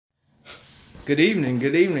Good evening,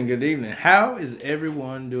 good evening, good evening. How is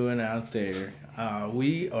everyone doing out there?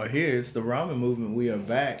 We are here. It's the Ramen Movement. We are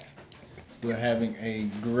back. We're having a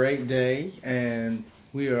great day, and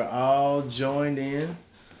we are all joined in.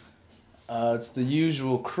 It's the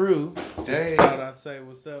usual crew. Just Hey. thought I'd say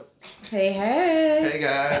what's up. Hey, hey. Hey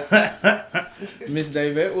guys. Miss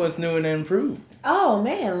David, what's new and improved? Oh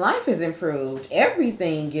man, life has improved.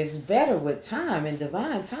 Everything gets better with time and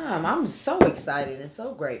divine time. I'm so excited and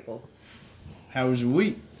so grateful. How was your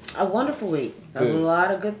week? A wonderful week. Good. A lot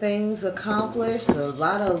of good things accomplished. A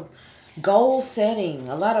lot of goal setting.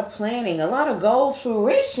 A lot of planning. A lot of goal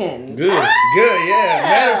fruition. Good, good,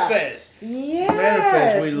 yeah. Manifest. Yes.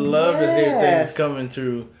 Manifest. We love to hear yes. things coming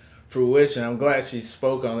to fruition. I'm glad she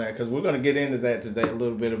spoke on that because we're going to get into that today a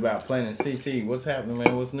little bit about planning. CT, what's happening,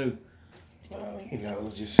 man? What's new?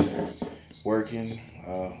 Just working,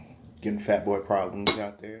 getting fat boy problems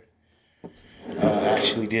out there. I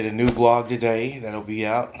actually did a new blog today that'll be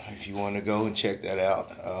out if you want to go and check that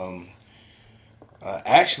out. I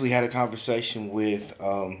actually had a conversation with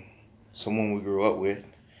someone we grew up with,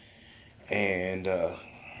 and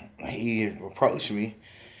he approached me.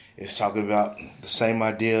 Is talking about the same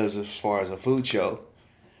ideas as far as a food show.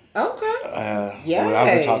 Okay. What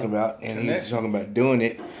I've been talking about, and he's talking about doing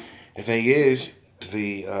it. The thing is,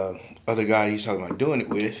 the other guy he's talking about doing it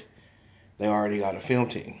with, they already got a film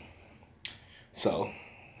team. So,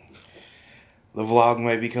 the vlog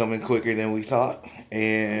may be coming quicker than we thought,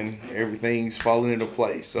 and everything's falling into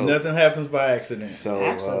place. So nothing happens by accident. So,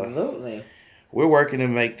 absolutely. We're working to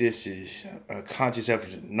make this as a conscious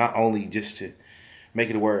effort, not only just to make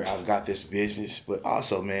it where I've got this business, but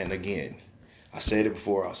also, man, again, I said it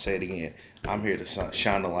before, I'll say it again. I'm here to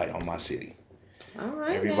shine the light on my city. All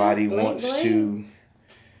right. Everybody now. wants to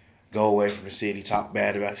go away from the city, talk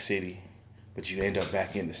bad about the city, but you end up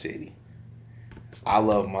back in the city. I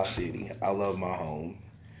love my city. I love my home.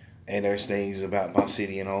 And there's things about my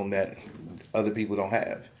city and home that other people don't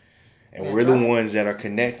have. And That's we're the right. ones that are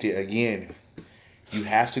connected. Again, you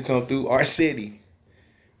have to come through our city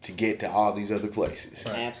to get to all these other places.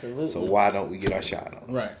 Right. Absolutely. So why don't we get our shine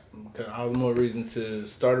on? Right. All the more reason to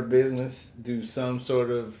start a business, do some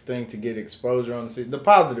sort of thing to get exposure on the city. The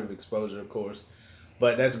positive exposure, of course.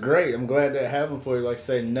 But that's great. I'm glad that happened for you. Like I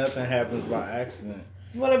say, nothing happens by accident.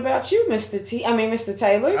 What about you, Mr.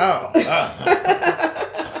 Taylor? Oh.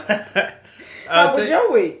 How was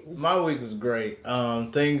your week? My week was great.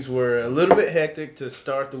 Things were a little bit hectic to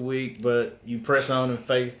start the week, but you press on in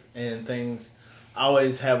faith and things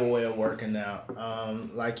always have a way of working out.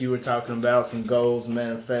 Like you were talking about, some goals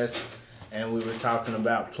manifest, and we were talking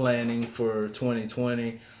about planning for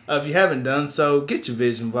 2020. If you haven't done so, get your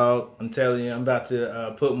vision vault. I'm telling you, I'm about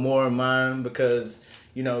to put more in mine because,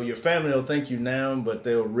 you know, your family will thank you now, but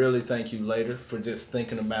they'll really thank you later for just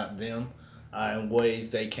thinking about them in ways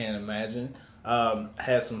they can't imagine.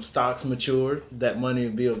 Had some stocks matured. That money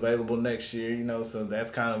will be available next year, you know, so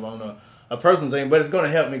that's kind of on a personal thing, but it's going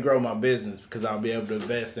to help me grow my business because I'll be able to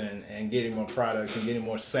invest in and getting more products and getting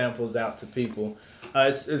more samples out to people.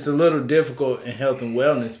 It's a little difficult in health and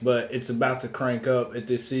wellness, but it's about to crank up at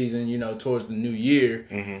this season, you know, towards the new year.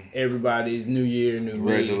 Mm-hmm. Everybody's new year, new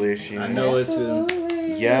me. Resolution. I know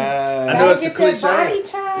Yeah. I know it's a Get that cliche. body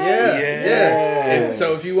time. Yeah. And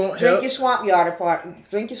so if you want help, Drink your swamp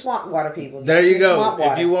water, people. there Drink you your go. swamp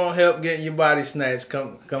water. If you want help getting your body snatched,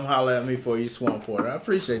 come holler at me for your swamp water. I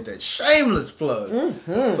appreciate that. Shameless plug.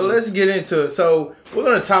 Mm-hmm. But let's get into it. So we're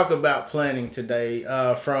going to talk about planning today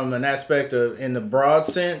from an aspect of, in the broad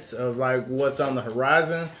sense of like what's on the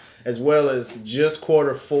horizon, as well as just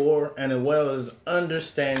Q4, and as well as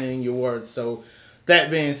understanding your worth. So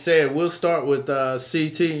that being said, we'll start with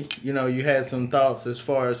CT. You know, you had some thoughts as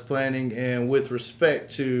far as planning and with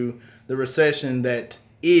respect to the recession that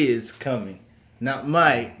is coming. Not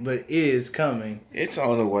might, but is coming. It's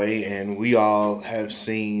on the way, and we all have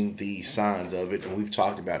seen the signs of it, and we've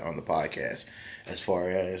talked about it on the podcast as far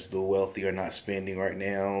as the wealthy are not spending right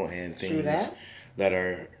now and things that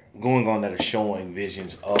are going on that are showing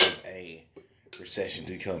visions of a recession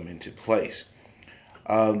to come into place.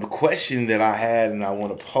 The question that I had and I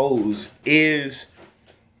want to pose is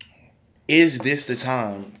this the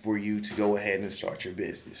time for you to go ahead and start your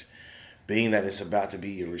business? Being that it's about to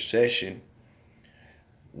be a recession,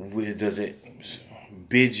 does it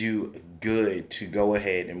bid you good to go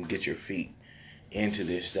ahead and get your feet into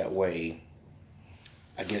this? That way,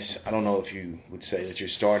 I guess, I don't know if you would say that you're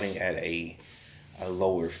starting at a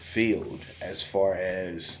lower field as far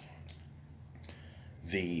as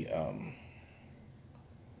the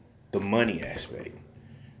money aspect.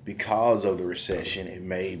 Because of the recession, it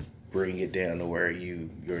may bring it down to where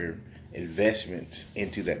your investments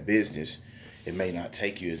into that business it may not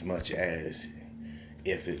take you as much as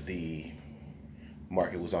if the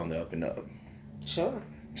market was on the up and up. Sure.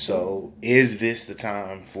 So is this the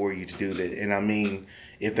time for you to do that? And I mean,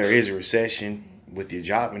 if there is a recession with your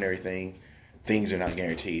job and everything, things are not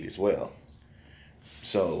guaranteed as well.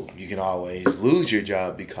 So you can always lose your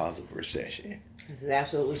job because of a recession. This is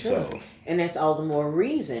absolutely true. So, and that's all the more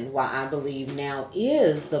reason why I believe now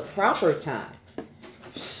is the proper time.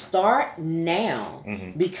 Start now,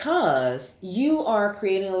 because you are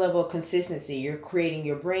creating a level of consistency. You're creating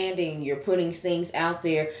your branding. You're putting things out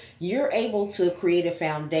there. You're able to create a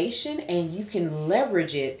foundation, and you can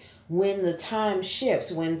leverage it when the time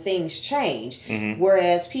shifts, when things change.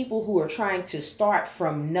 Whereas people who are trying to start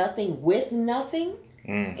from nothing with nothing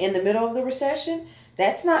in the middle of the recession,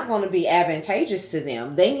 that's not going to be advantageous to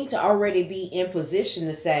them. They need to already be in position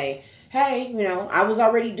to say, hey, I was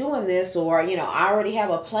already doing this, or, I already have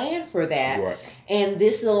a plan for that. Right. And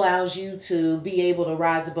this allows you to be able to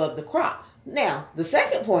rise above the crop. Now, the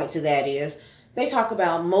second point to that is they talk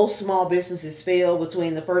about most small businesses fail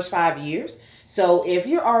between the first 5 years. So if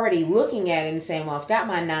you're already looking at it and saying, well, I've got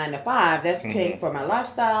my 9 to 5, that's paying for my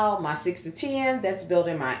lifestyle, my 6 to 10, that's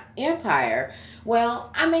building my empire.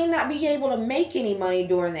 Well, I may not be able to make any money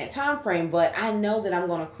during that time frame, but I know that I'm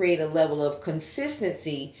going to create a level of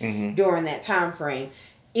consistency during that time frame.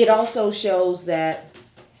 It also shows that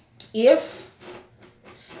if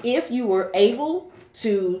you were able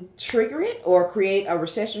to trigger it or create a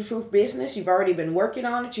recession-proof business, you've already been working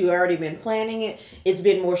on it, you've already been planning it, it's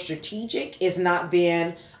been more strategic, it's not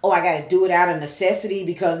been, I got to do it out of necessity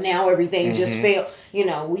because now everything just failed.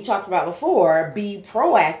 We talked about before, be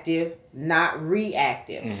proactive, not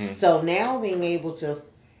reactive. So now being able to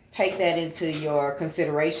take that into your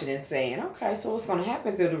consideration and saying, okay, so what's going to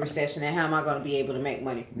happen through the recession and how am I going to be able to make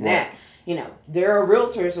money from that? There are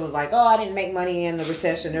realtors who was like, I didn't make money in the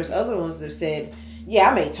recession. There's other ones that said,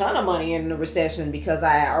 yeah, I made a ton of money in the recession because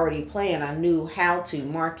I already planned. I knew how to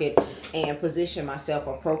market and position myself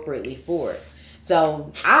appropriately for it.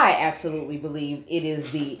 So I absolutely believe it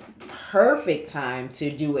is the perfect time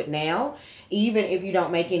to do it now. Even if you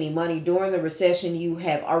don't make any money during the recession, you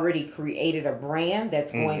have already created a brand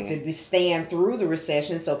that's going to stand through the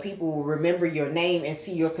recession, so people will remember your name and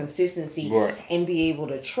see your consistency and be able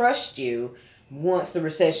to trust you once the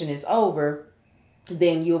recession is over.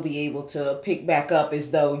 Then you'll be able to pick back up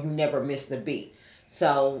as though you never missed a beat.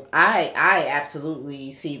 So I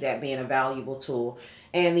absolutely see that being a valuable tool.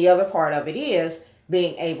 And the other part of it is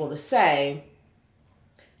being able to say,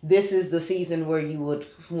 this is the season where you would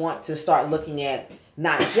want to start looking at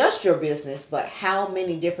not just your business, but how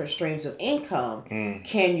many different streams of income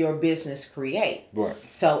can your business create. Right.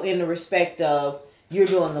 So in the respect of, you're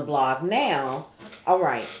doing the blog now, all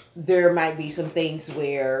right, there might be some things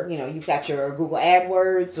where, you've got your Google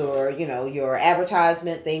AdWords or, your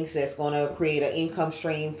advertisement, things that's going to create an income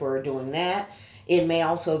stream for doing that. It may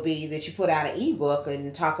also be that you put out an ebook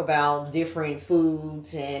and talk about different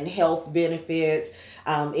foods and health benefits.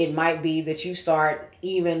 It might be that you start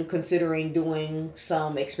even considering doing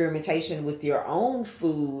some experimentation with your own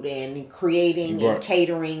food and creating and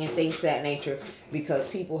catering and things of that nature, because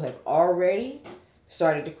people have already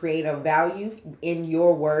started to create a value in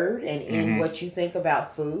your word and in what you think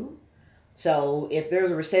about food. So if there's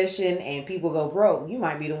a recession and people go broke, you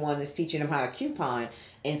might be the one that's teaching them how to coupon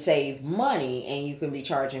and save money, and you can be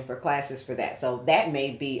charging for classes for that. So that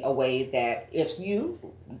may be a way that if you,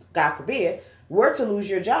 God forbid, were to lose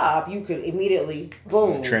your job, you could immediately,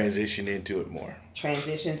 boom, transition into it more.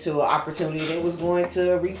 Transition to an opportunity that was going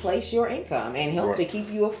to replace your income and help to keep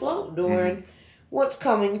you afloat during what's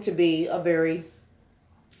coming to be a very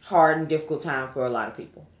hard and difficult time for a lot of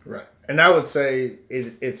people. Right. And I would say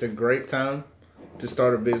it's a great time to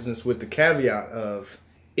start a business, with the caveat of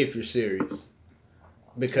if you're serious.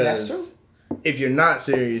 Because if you're not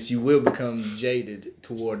serious, you will become jaded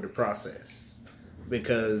toward the process.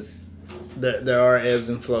 Because there are ebbs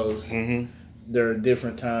and flows. There are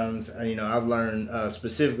different times. I've learned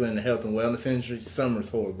specifically in the health and wellness industry, summer's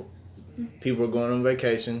horrible. People are going on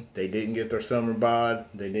vacation. They didn't get their summer bod.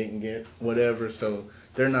 They didn't get whatever. So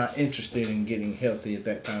they're not interested in getting healthy at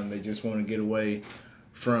that time. They just want to get away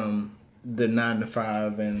from the 9 to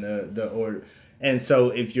 5 and the order. And so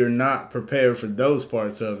if you're not prepared for those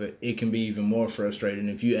parts of it, it can be even more frustrating.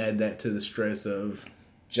 If you add that to the stress of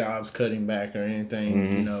jobs cutting back or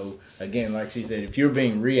anything, again, like she said, if you're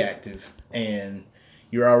being reactive and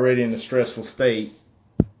you're already in a stressful state,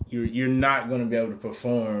 you're not going to be able to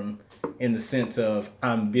perform in the sense of,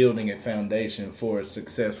 I'm building a foundation for a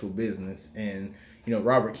successful business. And,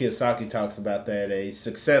 Robert Kiyosaki talks about that. A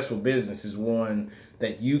successful business is one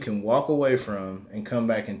that you can walk away from and come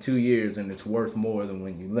back in 2 years and it's worth more than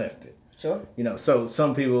when you left it. Sure. You know, so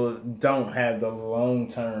some people don't have the long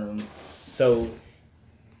term. So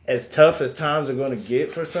as tough as times are going to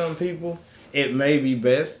get for some people, it may be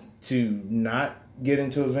best to not get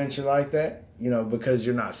into a venture like that, you know, because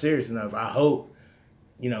you're not serious enough. I hope,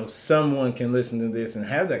 you know, someone can listen to this and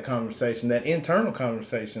have that conversation, that internal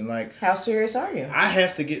conversation. Like, how serious are you? I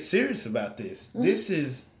have to get serious about this.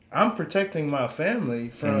 I'm protecting my family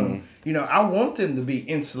from, you know, I want them to be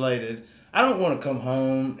insulated. I don't want to come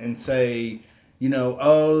home and say, you know,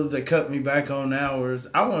 oh, they cut me back on hours.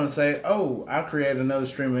 I want to say, oh, I create another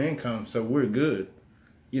stream of income, so we're good.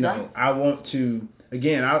 You know, right. I want to,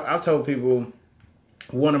 again, I told people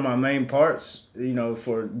one of my main parts, you know,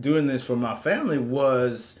 for doing this for my family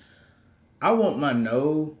was I want my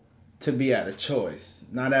no to be out of choice,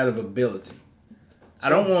 not out of ability. I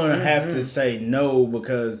don't want to have to say no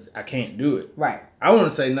because I can't do it. Right. I want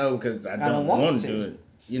to say no because I don't want to do it.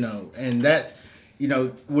 You know, and that's, you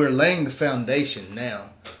know, we're laying the foundation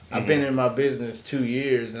now. I've been in my business 2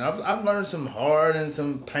 years, and I've learned some hard and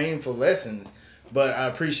some painful lessons. But I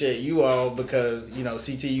appreciate you all because, you know,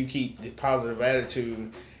 CT, you keep the positive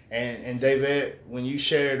attitude. And David, when you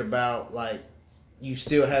shared about, like, you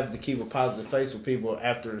still have to keep a positive face with people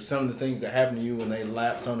after some of the things that happen to you when they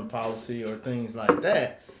lapse on the policy or things like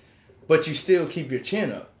that, but you still keep your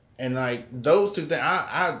chin up. And, like, those two things,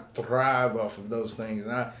 I thrive off of those things.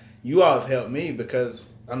 And you all have helped me because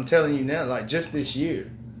I'm telling you now, like, just this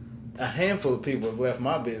year, a handful of people have left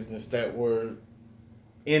my business that were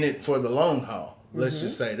in it for the long haul. Let's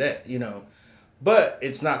just say that, you know. But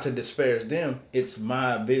it's not to disparage them. It's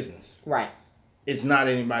my business. Right. It's not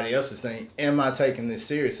anybody else's thing. Am I taking this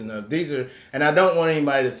serious enough? And I don't want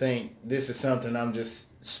anybody to think this is something I'm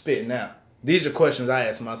just spitting out. These are questions I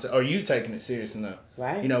ask myself. Are you taking it serious enough?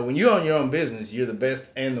 Right. You know, when you own your own business, you're the best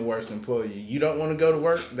and the worst employee. You don't want to go to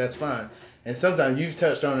work? That's fine. And sometimes you've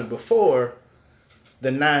touched on it before. The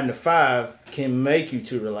 9 to 5 can make you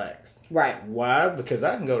too relaxed. Right. Why? Because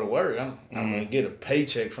I can go to work. I'm going to get a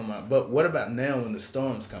paycheck from but what about now when the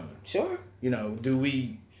storm's coming? Sure. You know, do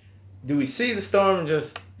we see the storm and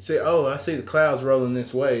just say, oh, I see the clouds rolling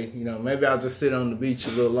this way. You know, maybe I'll just sit on the beach a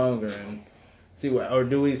little longer and see what, or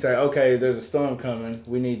do we say, okay, there's a storm coming.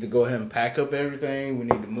 We need to go ahead and pack up everything. We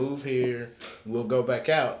need to move here. We'll go back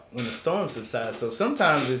out when the storm subsides. So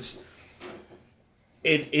sometimes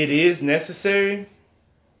it is necessary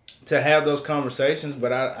to have those conversations,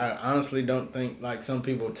 but I honestly don't think, like, some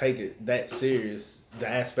people take it that serious, the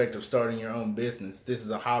aspect of starting your own business. This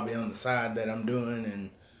is a hobby on the side that I'm doing,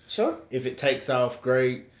 and sure, if it takes off,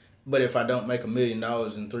 great, but if I don't make $1 million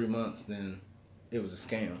in 3 months, then it was a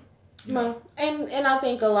scam. Well, and I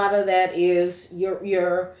think a lot of that is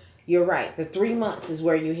you're right. The 3 months is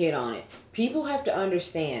where you hit on it. People have to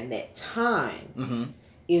understand that time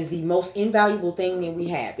is the most invaluable thing that we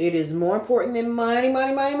have. It is more important than money,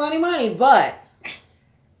 but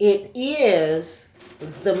it is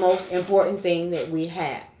the most important thing that we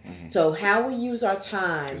have. So how we use our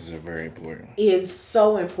time is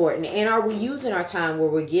so important. And are we using our time where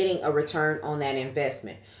we're getting a return on that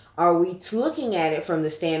investment? Are we looking at it from the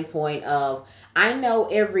standpoint of, I know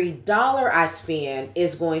every dollar I spend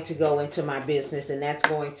is going to go into my business and that's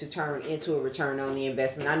going to turn into a return on the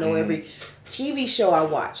investment. I know every TV show I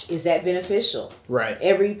watch, is that beneficial? Right.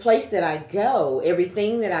 Every place that I go,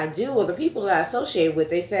 everything that I do, or the people that I associate with,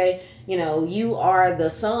 they say, you know, you are the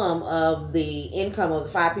sum of the income of the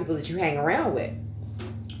 5 people that you hang around with.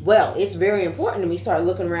 Well, it's very important to me start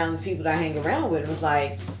looking around the people that I hang around with and it's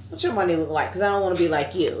like, what's your money look like? Because I don't want to be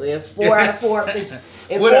like you. If 4 out of 4, if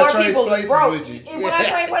 4 people is broke, when I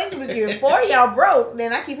trade places with you, if 4 of y'all broke,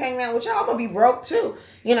 then I keep hanging out with y'all, I'm going to be broke too.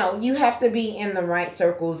 You know, you have to be in the right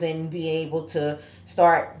circles and be able to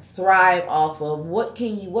start thrive off of what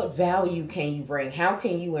value can you bring? How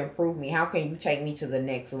can you improve me? How can you take me to the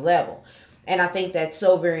next level? And I think that's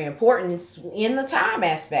so very important in the time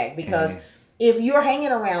aspect because if you're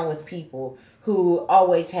hanging around with people who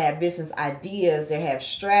always have business ideas, they have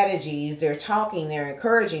strategies, they're talking, they're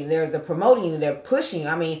encouraging, they're promoting you, they're pushing you.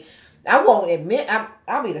 I mean, I won't admit,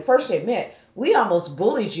 I'll be the first to admit, we almost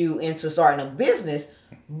bullied you into starting a business,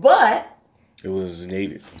 but it was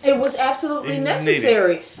needed. It was absolutely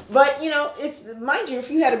necessary. Needed. But, you know, mind you,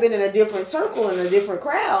 if you had been in a different circle and a different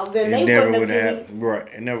crowd, then they wouldn't have been. Right.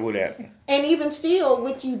 It never would happen. And even still,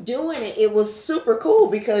 with you doing it, it was super cool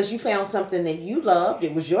because you found something that you loved.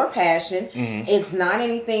 It was your passion. It's not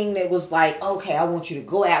anything that was like, okay, I want you to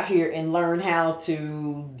go out here and learn how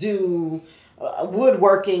to do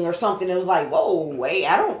woodworking or something. It was like, whoa, wait,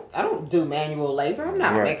 I don't do manual labor. I'm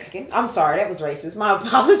not Mexican. I'm sorry, that was racist. My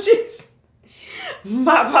apologies.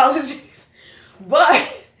 My apologies.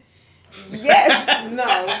 But, yes,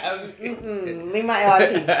 no. Leave my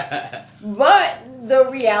LT. But the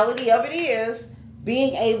reality of it is,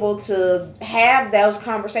 being able to have those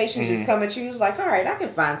conversations just come at you is like, all right, I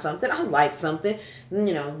can find something. I like something.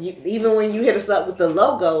 You know, even when you hit us up with the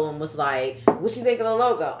logo and was like, what you think of the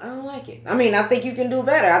logo? I don't like it. I mean, I think you can do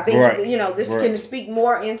better. I think, you know, this can speak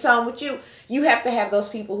more in tone with you. You have to have those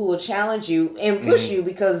people who will challenge you and push you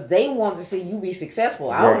because they want to see you be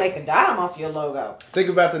successful. I don't make a dime off your logo. Think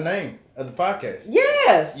about the name of the podcast.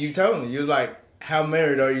 Yes. You told me. You was like, how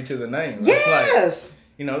married are you to the name? Yes. Like,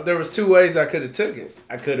 you know, there was two ways I could have took it.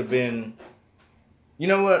 I could have been, you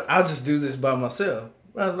know what, I'll just do this by myself.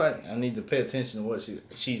 But I was like, I need to pay attention to what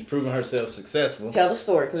she's proven herself successful. Tell the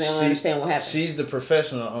story because they don't understand what happened. She's the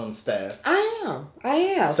professional on the staff. I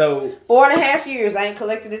am. So 4.5 years, I ain't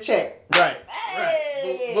collected a check. Right.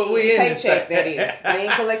 Hey, but we in paycheck, that is. I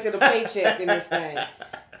ain't collected a paycheck in this thing.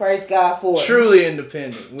 Praise God for it. Truly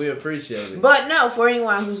independent. We appreciate it. But no, for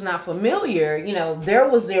anyone who's not familiar, you know, there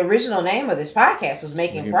was the original name of this podcast was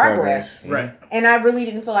Making Progress. Right. And I really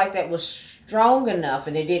didn't feel like that was strong enough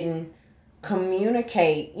and it didn't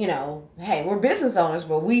communicate, you know, hey, we're business owners,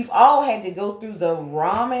 but we've all had to go through the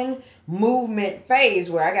ramen movement phase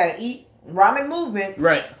where I got to eat ramen movement.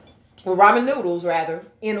 Right. Or ramen noodles, rather,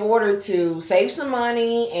 in order to save some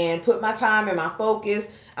money and put my time and my focus.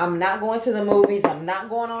 I'm not going to the movies. I'm not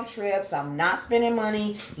going on trips. I'm not spending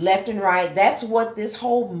money left and right. That's what this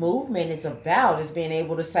whole movement is about, is being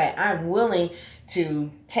able to say, I'm willing to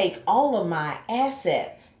take all of my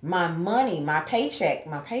assets, my money, my paycheck.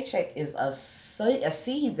 My paycheck is a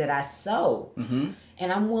seed that I sow. Mm-hmm.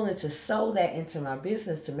 And I'm willing to sow that into my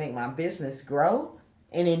business to make my business grow.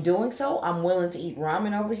 And in doing so, I'm willing to eat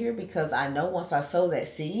ramen over here because I know once I sow that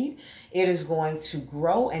seed, it is going to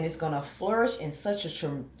grow and it's going to flourish in such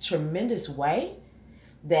a tremendous way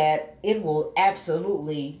that it will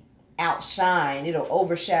absolutely outshine. It'll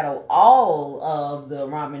overshadow all of the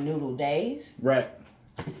ramen noodle days. Right.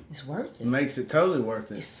 It's worth it. It makes it totally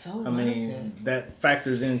worth it. It's so I mean, that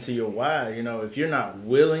factors into your why. You know, if you're not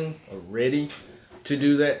willing or ready to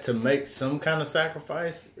do that, to make some kind of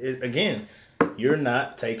sacrifice, again, you're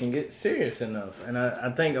not taking it serious enough. And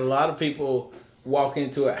I think a lot of people walk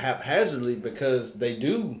into it haphazardly because they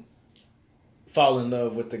do fall in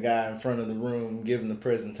love with the guy in front of the room giving the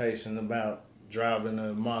presentation about driving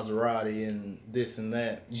a Maserati and this and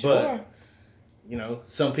that. Sure. But, you know,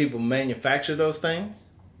 some people manufacture those things.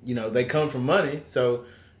 You know, they come from money. So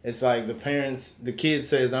it's like the kid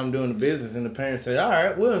says, I'm doing the business. And the parents say, all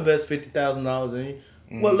right, we'll invest $50,000 in you.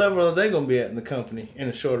 Mm-hmm. What level are they going to be at in the company in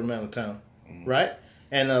a short amount of time? Right?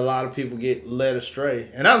 And a lot of people get led astray.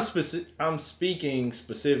 And I'm speaking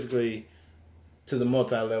specifically to the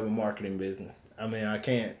multi-level marketing business. I mean, I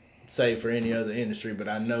can't say for any other industry, but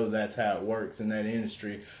I know that's how it works in that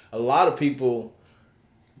industry. A lot of people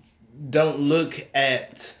don't look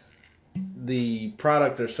at the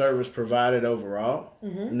product or service provided overall,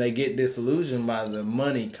 and they get disillusioned by the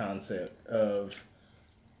money concept of,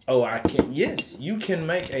 yes, you can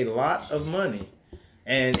make a lot of money.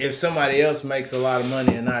 And if somebody else makes a lot of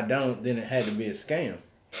money and I don't, then it had to be a scam.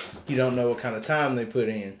 You don't know what kind of time they put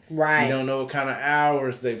in. Right. You don't know what kind of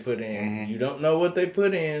hours they put in. Mm-hmm. You don't know what they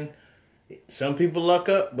put in. Some people luck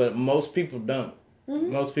up, but most people don't.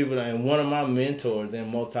 Mm-hmm. Most people don't. And one of my mentors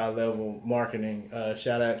in multi-level marketing,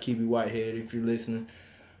 shout out Kibi Whitehead if you're listening.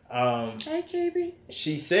 Hey, Kibi.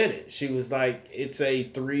 She said it. She was like, it's a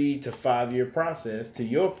 3 to 5 year process, to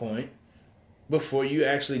your point, before you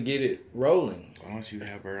actually get it rolling. Why don't you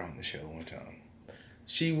have her on the show one time?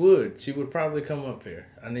 She would. She would probably come up here.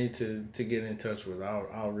 I need to get in touch with her.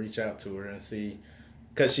 I'll reach out to her and see,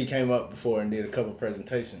 because she came up before and did a couple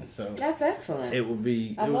presentations. So that's excellent. It would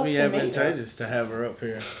be advantageous to have her up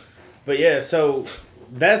here. But yeah, so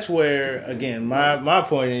that's where, again, my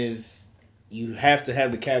point is, you have to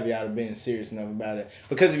have the caveat of being serious enough about it.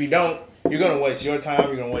 Because if you don't, you're going to waste your time,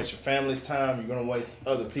 you're going to waste your family's time, you're going to waste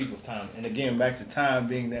other people's time. And again, back to time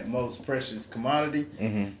being that most precious commodity.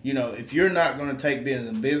 Mm-hmm. You know, if you're not going to take being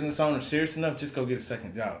a business owner serious enough, just go get a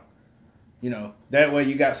second job. You know, that way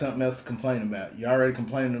you got something else to complain about. You're already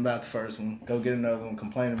complaining about the first one. Go get another one,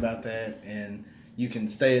 complain about that, and you can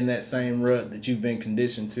stay in that same rut that you've been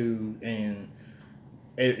conditioned to, and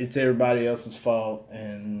it's everybody else's fault,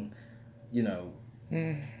 and, you know.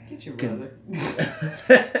 Get your brother.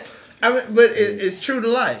 I mean, but it's true to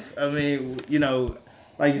life. I mean, you know,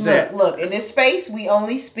 like you said. Look, in this space, we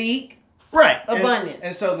only speak abundance.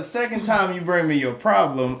 And so the second time you bring me your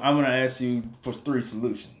problem, I'm going to ask you for 3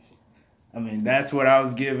 solutions. I mean, that's what I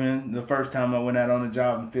was given the first time I went out on a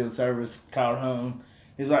job in field service, called home.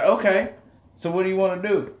 He was like, okay, So what do you want to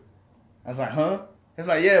do? I was like, huh? It's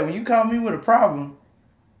like, yeah, when you call me with a problem,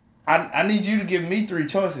 I need you to give me 3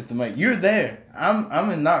 choices to make. You're there.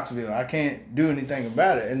 I'm in Knoxville. I can't do anything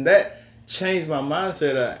about it. And that changed my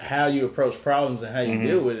mindset of how you approach problems and how you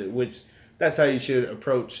deal with it, which that's how you should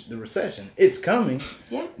approach the recession. It's coming.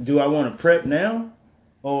 Yeah. Do I want to prep now?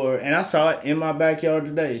 And I saw it in my backyard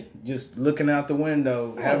today, just looking out the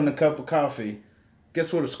window, having a cup of coffee.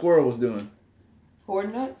 Guess what a squirrel was doing?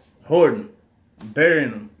 Hoarding nuts? Hoarding. Burying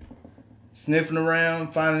them. Sniffing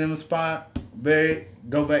around, finding them a spot, bury it,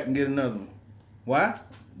 go back and get another one. Why?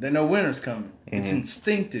 They know winter's coming. It's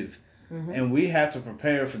instinctive. And we have to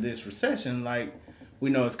prepare for this recession like we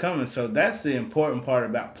know it's coming. So that's the important part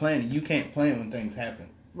about planning. You can't plan when things happen.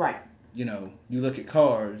 Right. You know, you look at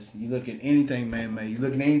cars, you look at anything man-made, you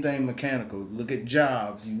look at anything mechanical, you look at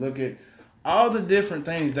jobs, you look at all the different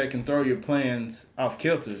things that can throw your plans off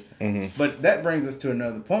kilter. But that brings us to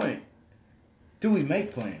another point. Do we make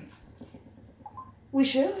plans? We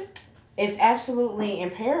should. It's absolutely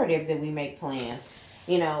imperative that we make plans.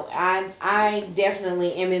 You know, I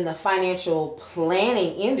definitely am in the financial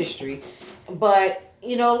planning industry, but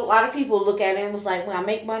you know, a lot of people look at it and was like, when I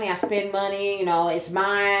make money, I spend money, you know, it's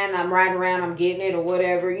mine, I'm riding around, I'm getting it or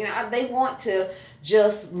whatever. You know, they want to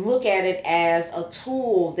just look at it as a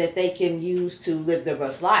tool that they can use to live their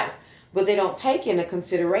best life. But they don't take into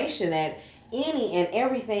consideration that any and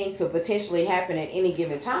everything could potentially happen at any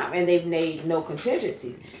given time, and they've made no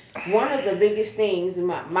contingencies. One of the biggest things,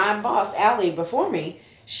 my boss, Allie, before me,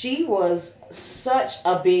 she was such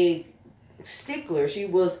a big stickler. She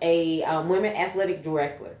was a women athletic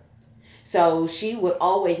director. So she would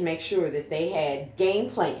always make sure that they had game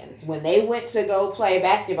plans. When they went to go play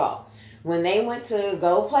basketball, when they went to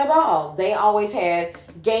go play ball, they always had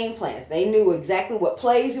game plans. They knew exactly what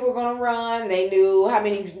plays they were going to run. They knew how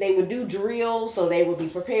many, they would do drills, so they would be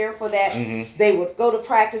prepared for that. They would go to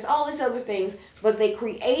practice, all these other things. But they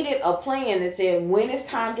created a plan that said when it's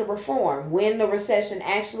time to perform, when the recession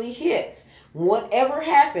actually hits, whatever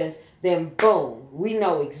happens, then boom, we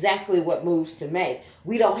know exactly what moves to make.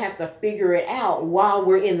 We don't have to figure it out while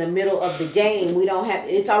we're in the middle of the game. We don't have,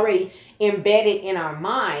 it's already embedded in our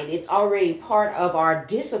mind. It's already part of our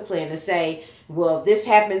discipline to say, well, if this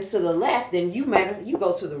happens to the left, then you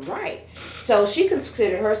go to the right. So she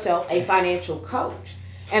considered herself a financial coach.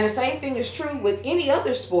 And the same thing is true with any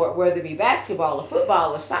other sport, whether it be basketball or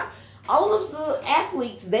football or soccer. All of the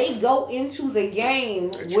athletes, they go into the game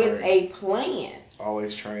with a plan.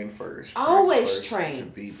 Always train first. Always train. To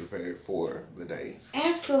be prepared for the day.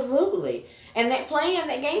 Absolutely. And that plan,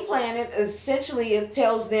 that game plan, it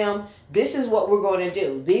tells them this is what we're going to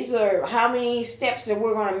do. These are how many steps that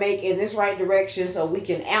we're going to make in this right direction so we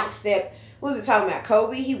can outstep. What was it talking about?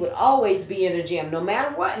 Kobe, he would always be in the gym. No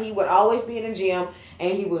matter what, he would always be in the gym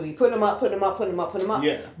and he would be putting them up.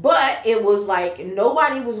 Yeah. But it was like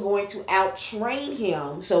nobody was going to out-train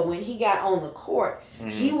him. So when he got on the court,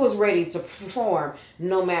 he was ready to perform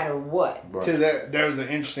no matter what. Right. To that, there was an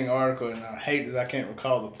interesting article, and I hate that I can't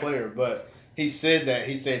recall the player, but he said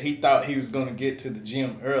he thought he was going to get to the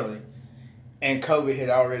gym early, and Kobe had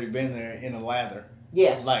already been there in a lather.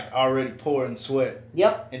 Yeah. Like already pouring sweat.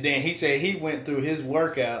 Yep. And then he said he went through his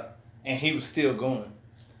workout and he was still going.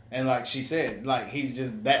 And like she said, like he's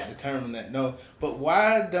just that determined that no. But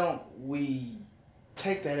why don't we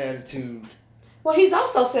take that attitude? Well, he's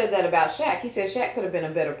also said that about Shaq. He said Shaq could have been a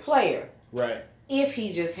better player. Right. If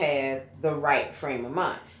he just had the right frame of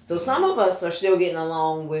mind. So some of us are still getting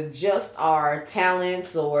along with just our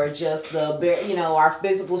talents or just our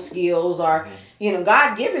physical skills, our,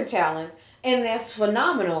 God-given talents. And that's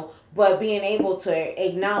phenomenal. But being able to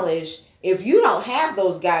acknowledge if you don't have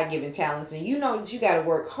those God-given talents and you know that you got to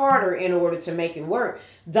work harder in order to make it work,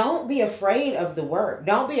 don't be afraid of the work.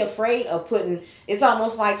 Don't be afraid of putting, it's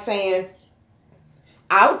almost like saying,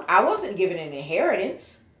 I wasn't given an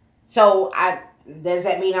inheritance. So does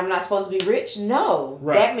that mean I'm not supposed to be rich? No.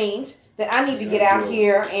 Right. That means that I need to get out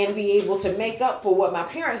here and be able to make up for what my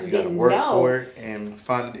parents didn't know. You got to work for it and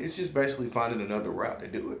it's just basically finding another route to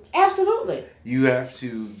do it. Absolutely. You have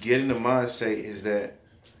to get in the mind state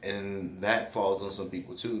and that falls on some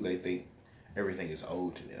people too. They think everything is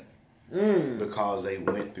owed to them because they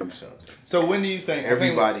went through something. So when do you think...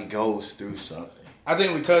 Everybody goes through something. I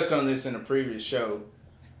think we touched on this in a previous show,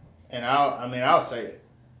 and I'll say it,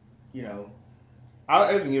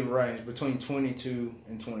 I'll even give a range between 22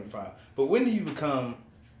 and 25. But when do you become,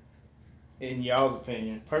 in y'all's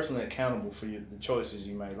opinion, personally accountable for the choices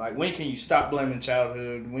you made? Like, when can you stop blaming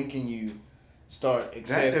childhood? When can you start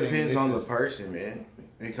accepting? That depends on the person, man.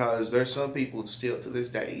 Because there's some people still to this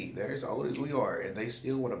day, they're as old as we are, and they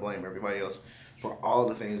still want to blame everybody else for all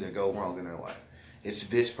the things that go wrong in their life. It's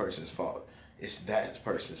this person's fault. It's that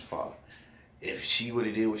person's fault. If she would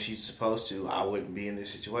have did what she's supposed to, I wouldn't be in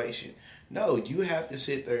this situation. No, you have to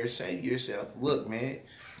sit there and say to yourself, look, man,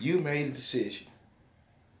 you made a decision.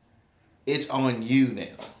 It's on you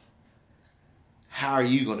now. How are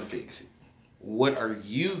you going to fix it? What are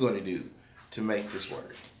you going to do to make this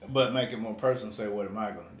work? But make it more personal. Say, what am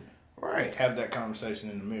I going to do? Right. Have that conversation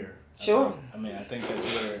in the mirror. Sure. I think that's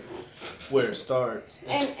where it starts.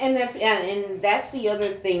 And that's the other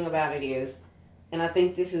thing about it is, and I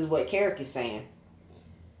think this is what Carrick is saying,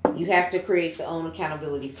 you have to create the own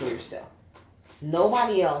accountability for yourself.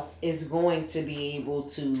 Nobody else is going to be able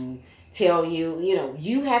to tell you,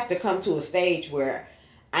 you have to come to a stage where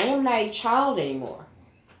I am not a child anymore.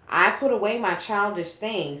 I put away my childish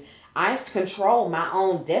things. I control my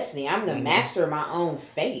own destiny. I'm the master of my own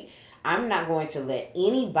fate. I'm not going to let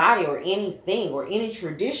anybody or anything or any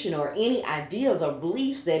tradition or any ideas or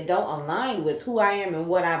beliefs that don't align with who I am and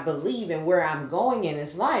what I believe and where I'm going in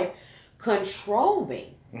this life control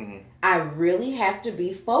me. Mm-hmm. I really have to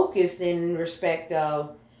be focused in respect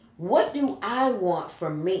of what do I want for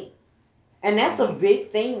me? And that's a big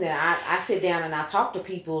thing that I sit down and I talk to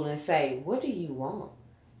people and say, what do you want?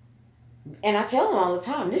 And I tell them all the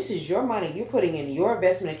time, this is your money you're putting in your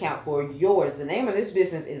investment account for yours. The name of this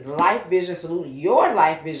business is Life Vision Solution, your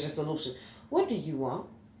Life Vision Solution. What do you want?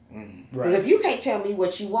 Because if you can't tell me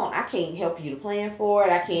what you want, I can't help you to plan for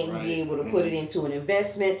it. I can't be able to put it into an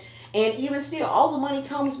investment. And even still, all the money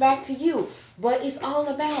comes back to you. But it's all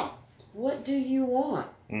about, what do you want?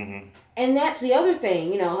 Mm-hmm. And that's the other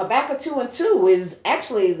thing. Habakkuk 2:2 is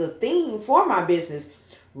actually the theme for my business.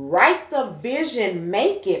 Write the vision,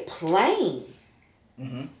 make it plain.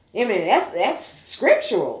 Mm-hmm. I mean, that's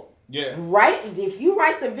scriptural. Yeah. If you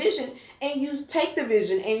write the vision and you take the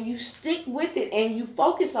vision and you stick with it and you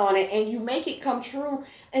focus on it and you make it come true,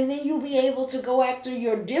 and then you'll be able to go after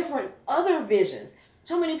your different other visions.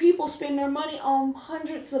 So many people spend their money on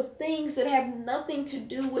hundreds of things that have nothing to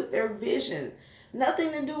do with their vision,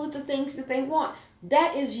 nothing to do with the things that they want.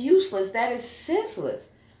 That is useless. That is senseless.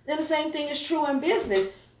 And the same thing is true in business.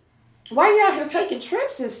 Why you out here taking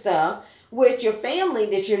trips and stuff with your family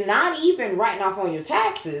that you're not even writing off on your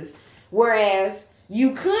taxes, whereas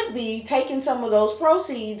you could be taking some of those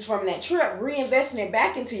proceeds from that trip, reinvesting it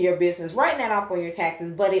back into your business, writing that off on your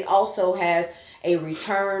taxes, but it also has a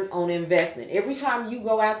return on investment. Every time you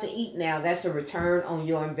go out to eat now, that's a return on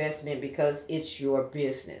your investment because it's your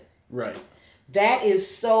business. Right. That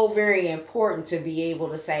is so very important to be able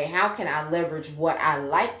to say, how can I leverage what I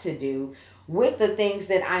like to do with the things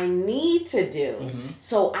that I need to do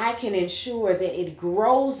so I can ensure that it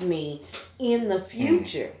grows me in the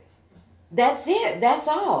future. That's it. That's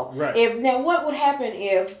all. Right. Now, what would happen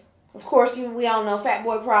if, of course, we all know Fat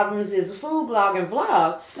Boy Problems is a food blog and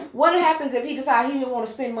vlog. What happens if he decided he didn't want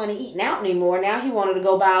to spend money eating out anymore? Now he wanted to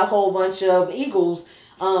go buy a whole bunch of Eagles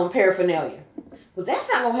paraphernalia. Well, that's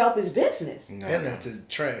not going to help his business. No. And that's a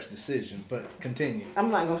trash decision, but continue.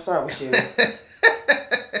 I'm not going to start with you.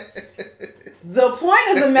 The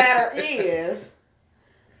point of the matter is,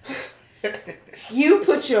 you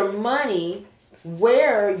put your money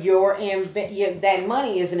where that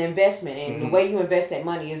money is an investment, and the way you invest that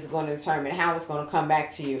money is going to determine how it's going to come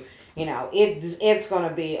back to you. It's going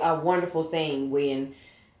to be a wonderful thing when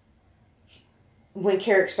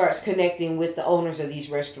Carrick starts connecting with the owners of these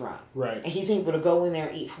restaurants. Right. And he's able to go in there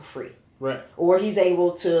and eat for free. Right. Or he's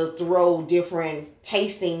able to throw different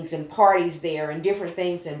tastings and parties there and different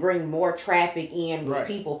things and bring more traffic in with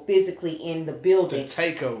people physically in the building. The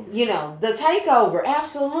takeover. The takeover.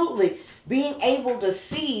 Absolutely. Being able to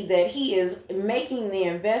see that he is making the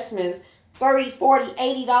investments $30, $40,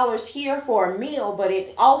 $80 here for a meal, but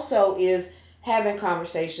it also is having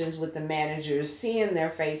conversations with the managers, seeing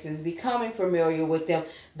their faces, becoming familiar with them.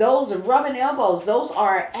 Those are rubbing elbows. Those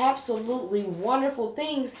are absolutely wonderful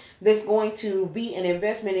things that's going to be an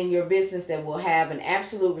investment in your business that will have an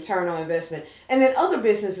absolute return on investment. And then other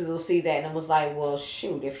businesses will see that and was like, well,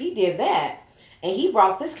 shoot, if he did that and he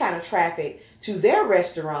brought this kind of traffic to their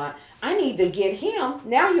restaurant, I need to get him.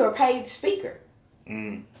 Now you're a paid speaker.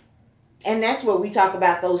 And that's what we talk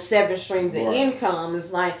about, those 7 streams of income.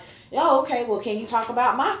 It's like, okay, well, can you talk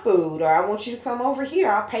about my food? Or I want you to come over here.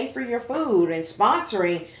 I'll pay for your food. And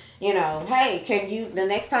sponsoring hey, the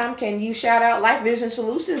next time, can you shout out Life Vision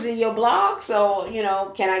Solutions in your blog? So,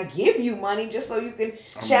 can I give you money just so you can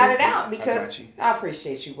shout it out? Because I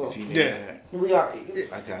appreciate you, bro. If you need that. We are.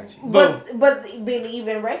 I got you. But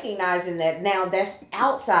even recognizing that now that's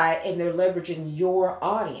outside and they're leveraging your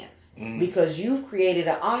audience. Because you've created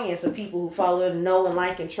an audience of people who follow, know, and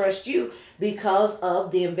like and trust you because of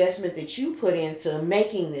the investment that you put into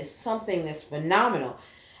making this something that's phenomenal.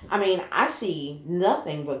 I mean, I see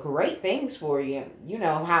nothing but great things for you. You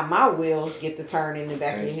know how my wheels get to turn in the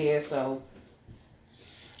back of your head, so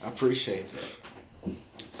I appreciate that.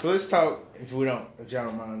 So let's talk, if y'all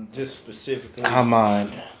don't mind, just specifically. I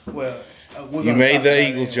mind. Well, you made the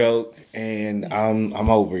Eagles joke, and I'm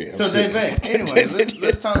over it. So Dave, anyway,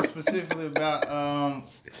 let's talk specifically about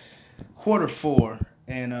Q4,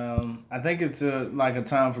 and I think it's a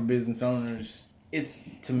time for business owners. It's,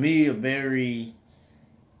 to me, a very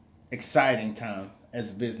exciting time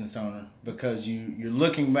as a business owner because you're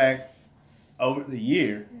looking back over the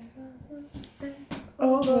year.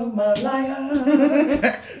 Over my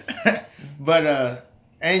life. But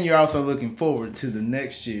and you're also looking forward to the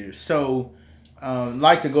next year. So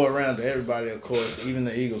like to go around to everybody, of course, even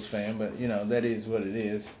the Eagles fan, but that is what it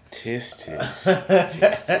is. Tis.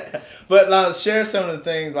 But share some of the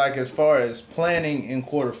things, like as far as planning in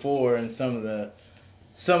Q4 and some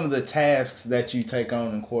of the tasks that you take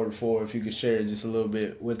on in Q4, if you could share just a little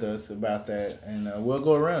bit with us about that, and we'll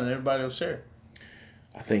go around and everybody will share.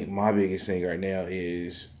 I think my biggest thing right now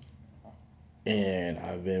is, and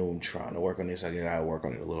I've been trying to work on this, I gotta work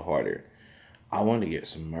on it a little harder. I want to get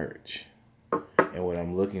some merch. And what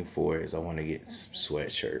I'm looking for is I want to get some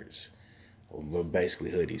sweatshirts. Well,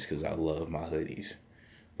 basically hoodies, because I love my hoodies.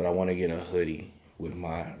 But I want to get a hoodie with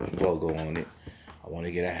my logo on it. I want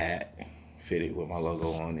to get a hat fitted with my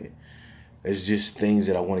logo on it. There's just things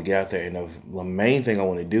that I want to get out there. And the main thing I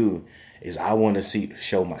want to do is I want to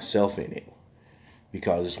show myself in it.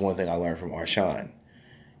 Because it's one thing I learned from Arshawn.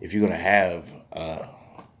 If you're going to have a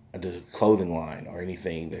clothing line or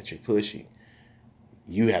anything that you're pushing,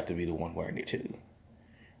 you have to be the one wearing it too.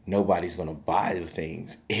 Nobody's going to buy the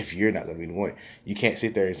things if you're not going to be the one. You can't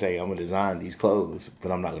sit there and say, I'm going to design these clothes, but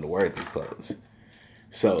I'm not going to wear these clothes.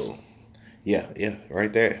 So, yeah,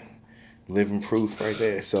 right there. Living proof right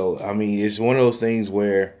there. So, I mean, it's one of those things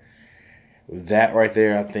where that right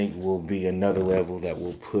there, I think, will be another level that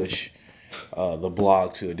will push the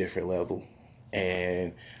blog to a different level.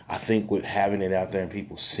 And I think with having it out there and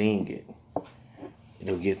people seeing it,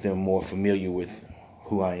 it'll get them more familiar with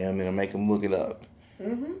who I am and it'll make them look it up.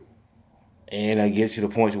 Mm-hmm. And I get to the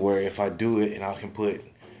point where if I do it and I can put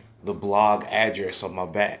the blog address on my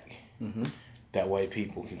back, that way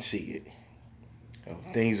people can see it.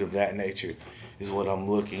 Things of that nature is what I'm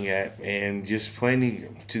looking at, and just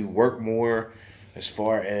planning to work more as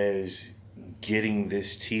far as getting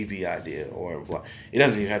this TV idea or blog. It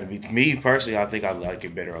doesn't even have to be me personally. I think I like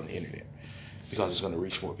it better on the internet because it's going to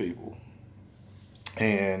reach more people,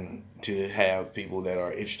 and to have people that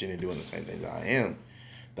are interested in doing the same things I am,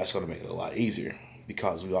 that's going to make it a lot easier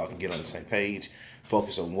because we all can get on the same page,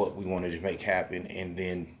 focus on what we wanted to make happen, and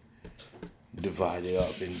then divide it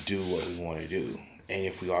up and do what we want to do. And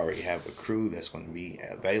if we already have a crew that's going to be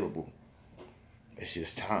available, it's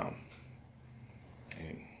just time.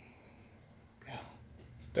 And yeah.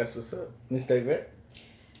 That's what's up. Ms. David?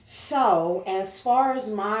 So, as far as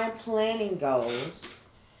my planning goes,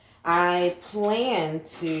 I plan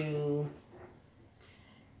to...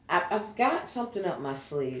 I've got something up my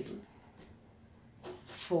sleeve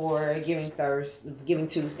for Giving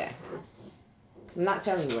Tuesday. I'm not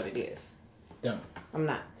telling you what it is. Don't. I'm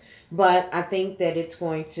not. But I think that it's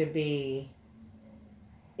going to be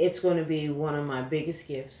one of my biggest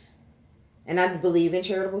gifts. And I believe in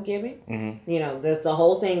charitable giving. Mm-hmm. That's the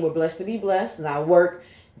whole thing. We're blessed to be blessed. And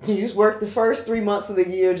you just work the first 3 months of the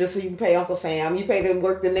year just so you can pay Uncle Sam. You pay them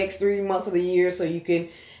work the next 3 months of the year so you can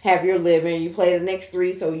have your living. You play the next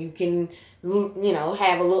 3 so you can,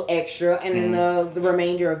 have a little extra. And then the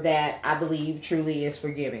remainder of that, I believe, truly is for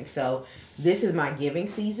giving. So this is my giving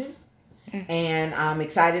season. And I'm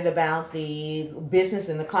excited about the business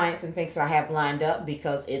and the clients and things that I have lined up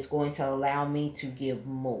because it's going to allow me to give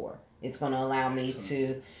more. It's going to allow me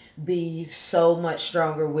to be so much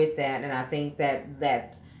stronger with that. And I think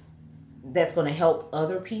that's going to help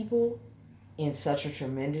other people in such a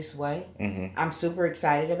tremendous way. Mm-hmm. I'm super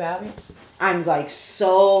excited about it. I'm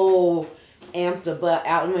so amped about.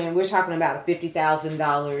 I mean, we're talking about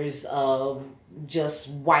 $50,000 of just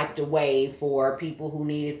wiped away for people who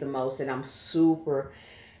need it the most, and I'm super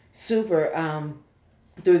through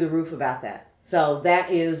the roof about that. So that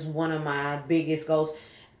is one of my biggest goals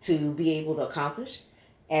to be able to accomplish.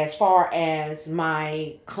 as far as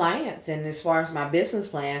my clients and as far as my business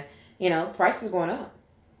plan, price is going up.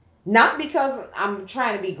 Not because I'm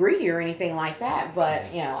trying to be greedy or anything like that, but,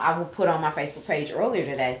 I will put on my Facebook page earlier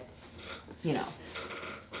today,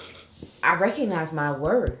 I recognize my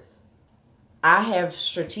worth. I have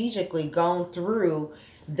strategically gone through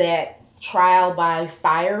that trial by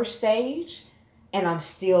fire stage, and I'm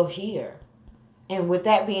still here. And with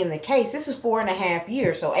that being the case, this is 4.5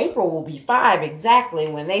 years. So April will be 5 exactly.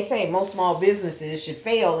 When they say most small businesses should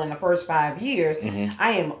fail in the first 5 years,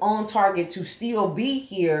 I am on target to still be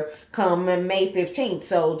here come May 15th.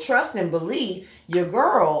 So trust and believe your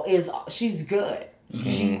girl she's good.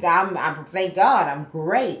 I'm thank God, I'm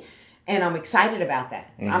great. And I'm excited about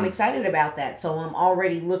that. I'm excited about that. So I'm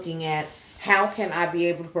already looking at how can I be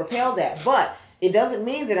able to propel that. But it doesn't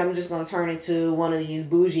mean that I'm just going to turn into one of these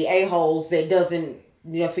bougie a-holes that doesn't,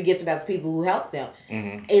 forgets about the people who helped them.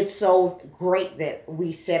 It's so great that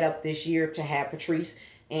we set up this year to have Patrice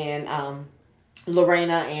and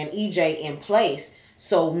Lorena and EJ in place.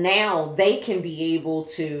 So now they can be able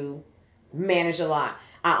to manage a lot.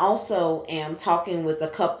 I also am talking with a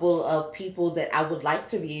couple of people that I would like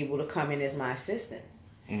to be able to come in as my assistants.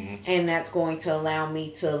 And that's going to allow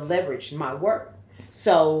me to leverage my work.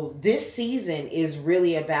 So this season is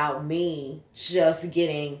really about me just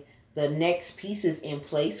getting the next pieces in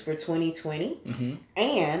place for 2020.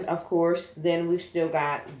 And of course, then we've still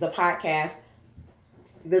got the podcast,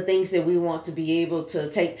 the things that we want to be able to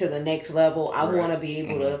take to the next level. I want to be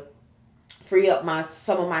able to free up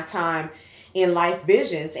some of my time in Life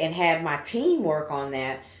Visions and have my team work on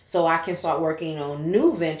that, so I can start working on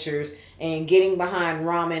new ventures and getting behind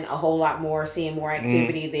ramen a whole lot more, seeing more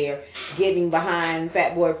activity there, getting behind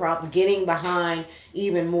Fat Boy Problem, getting behind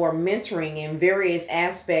even more mentoring in various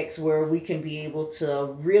aspects where we can be able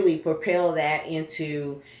to really propel that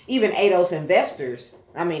into even ADOS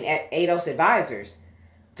ADOS Advisors.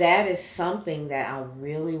 That is something that I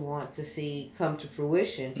really want to see come to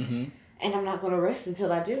fruition. And I'm not going to rest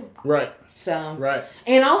until I do. Right. So. Right.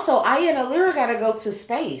 And also, I and Alira got to go to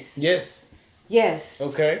space. Yes.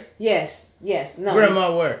 Okay. Yes. No.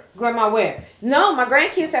 Grandma where? No, my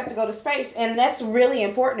grandkids have to go to space. And that's really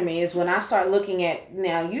important to me is when I start looking at,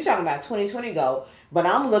 now you're talking about 2020 goal, but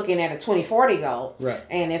I'm looking at a 2040 goal. Right.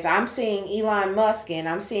 And if I'm seeing Elon Musk and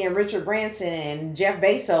I'm seeing Richard Branson and Jeff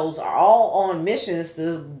Bezos are all on missions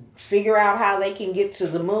to figure out how they can get to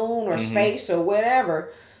the moon or space or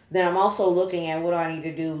whatever, then I'm also looking at what do I need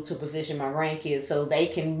to do to position my grandkids so they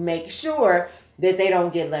can make sure that they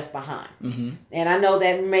don't get left behind. And I know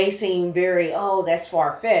that may seem very, that's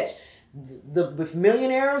far-fetched. The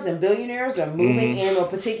millionaires and billionaires are moving in a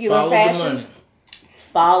particular fashion.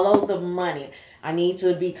 Follow the money. I need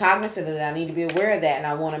to be cognizant of that. I need to be aware of that. And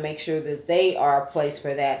I want to make sure that they are a place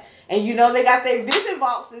for that. And they got their vision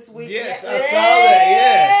vaults this week. Yes, I saw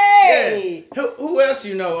that. Yeah. Who else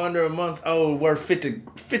under a month old worth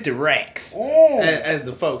 50 racks? As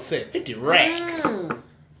the folks said, 50 racks.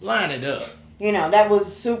 Line it up. That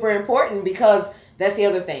was super important because that's the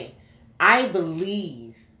other thing. I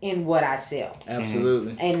believe in what I sell.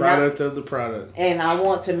 Absolutely. And product of the product. And I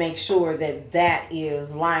want to make sure that is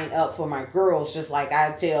lined up for my girls, just like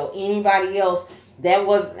I tell anybody else. That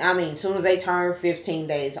was, as soon as they turned 15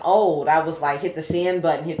 days old, I was like, hit the send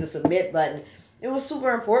button, hit the submit button. It was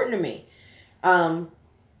super important to me.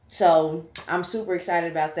 So I'm super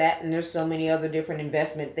excited about that. And there's so many other different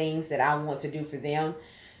investment things that I want to do for them.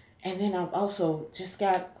 And then I've also just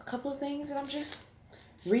got a couple of things that I'm just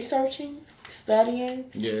researching,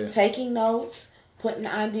 studying, taking notes, putting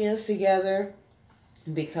ideas together.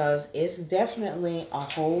 Because it's definitely a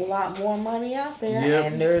whole lot more money out there,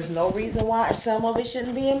 and there's no reason why some of it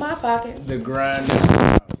shouldn't be in my pocket. The grind is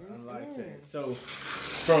I like that. So,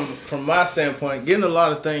 from my standpoint, getting a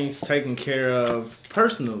lot of things taken care of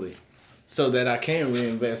personally, so that I can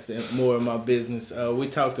reinvest in more of my business. We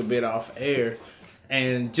talked a bit off air,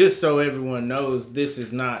 and just so everyone knows, this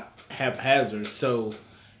is not haphazard. So,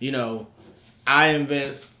 I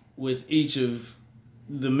invest with each of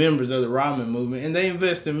the members of the ramen movement, and they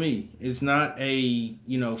invest in me. It's not a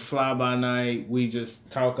fly by night. We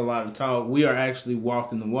just talk a lot of talk. We are actually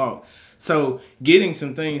walking the walk. So getting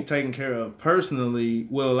some things taken care of personally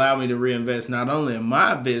will allow me to reinvest not only in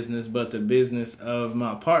my business but the business of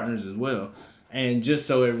my partners as well. And just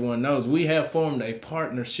so everyone knows, we have formed a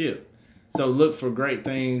partnership. So look for great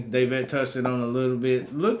things. Davette touched it on a little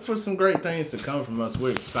bit. Look for some great things to come from us.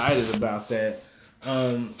 We're excited about that.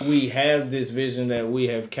 We have this vision that we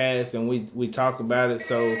have cast, and we talk about it.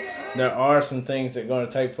 So there are some things that are going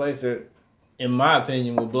to take place that, in my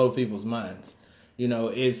opinion, will blow people's minds.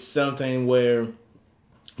 It's something where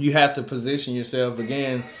you have to position yourself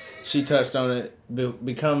again. She touched on it,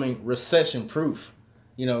 becoming recession proof.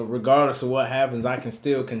 Regardless of what happens, I can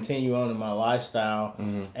still continue on in my lifestyle,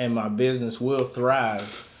 and my business will thrive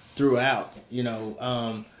throughout.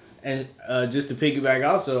 And just to piggyback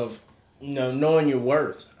also of, knowing your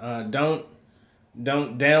worth. Don't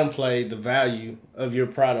downplay the value of your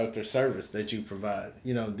product or service that you provide.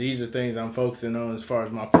 These are things I'm focusing on as far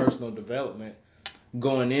as my personal development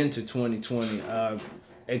going into 2020.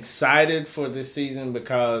 Excited for this season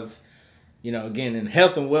because, again, in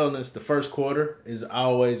health and wellness, the first quarter is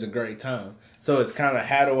always a great time. So it's kind of,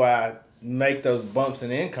 how do I make those bumps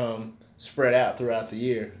in income spread out throughout the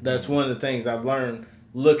year? That's one of the things I've learned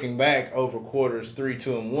looking back over quarters 3,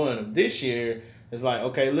 2, and 1 of this year. It's like,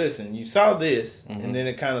 okay, listen, you saw this, and then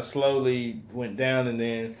it kind of slowly went down, and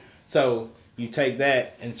then so you take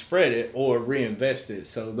that and spread it or reinvest it.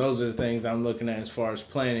 So those are the things I'm looking at as far as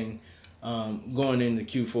planning going into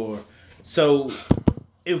Q4. So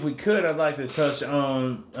if we could, I'd like to touch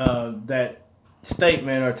on that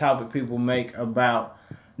statement or topic people make about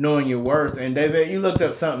knowing your worth. And David, you looked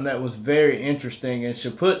up something that was very interesting and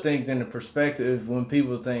should put things into perspective when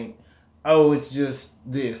people think, oh, it's just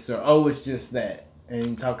this, or oh, it's just that,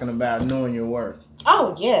 and talking about knowing your worth.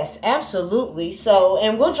 Oh, yes, absolutely. So,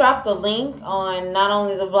 and we'll drop the link on not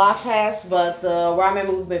only the Blockcast, but the Ramen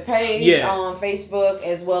Movement page on Facebook,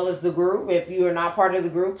 as well as the group. If you are not part of the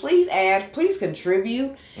group, please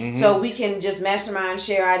contribute, so we can just mastermind,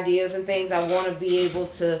 share ideas and things. I want to be able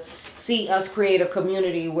to see us create a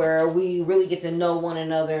community where we really get to know one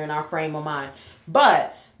another in our frame of mind.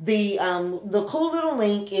 But the cool little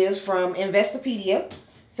link is from Investopedia.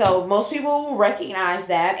 So most people will recognize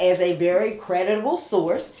that as a very credible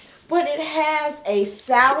source, but it has a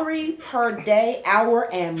salary per day, hour,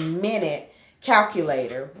 and minute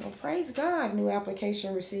calculator. Well, praise God, new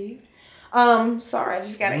application received. Sorry, I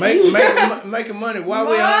just got to making money while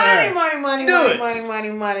we on there.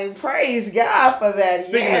 Money. Praise God for that.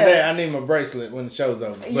 Speaking of that, I need my bracelet when the show's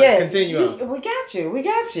over. But continue on. We got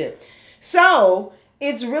you. So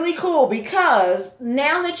it's really cool because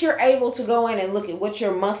now that you're able to go in and look at what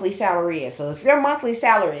your monthly salary is. So if your monthly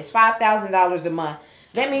salary is $5,000 a month,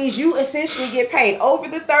 that means you essentially get paid over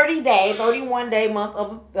the 31-day month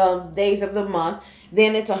of days of the month.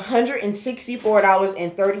 Then it's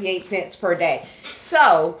 $164.38 per day.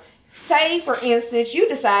 So say, for instance, you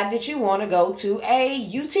decide that you want to go to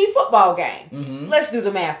a UT football game. Let's do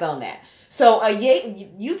the math on that. So a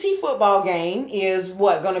UT football game is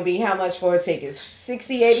going to be how much for a ticket?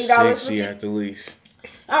 $60, $80? $60 at the least.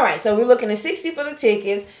 All right, so we're looking at $60 for the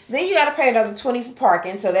tickets. Then you got to pay another $20 for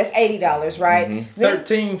parking, so that's $80, right?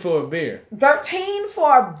 $13 for a beer. $13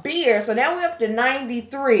 for a beer. So now we're up to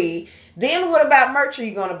 $93. Then what about merch are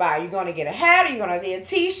you going to buy? You're going to get a hat, or you're going to get a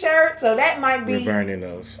T-shirt. So that might be... We're burning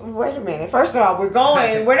those. Wait a minute. First of all, we're not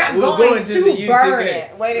going to burn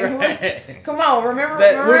it. Wait a minute. Come on. Remember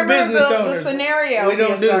the scenario. We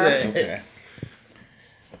don't do that. Okay.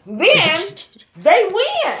 Then they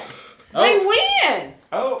win. They win.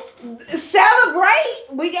 Oh. Celebrate.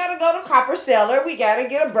 We got to go to Copper Cellar. We got to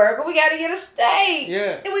get a burger. We got to get a steak.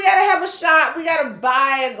 Yeah. And we got to have a shot. We got to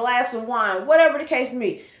buy a glass of wine. Whatever the case may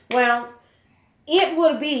be. Well, it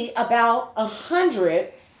would be about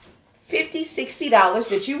 $150, $60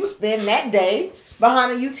 that you would spend that day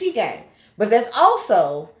behind a UT game. But that's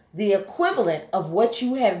also the equivalent of what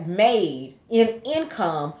you have made in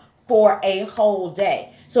income for a whole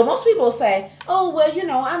day. So most people say, oh, well,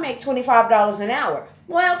 I make $25 an hour.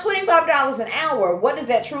 Well, $25 an hour, what does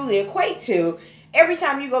that truly equate to? Every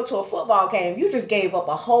time you go to a football game, you just gave up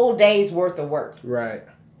a whole day's worth of work. Right.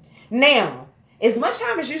 Now, as much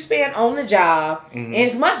time as you spend on the job, and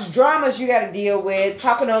as much drama as you got to deal with,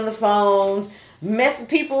 talking on the phones,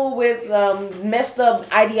 people with messed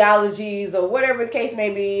up ideologies or whatever the case may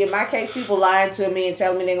be. In my case, people lying to me and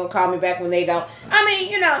telling me they're going to call me back when they don't. I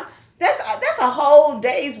mean, that's a whole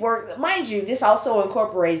day's work. Mind you, this also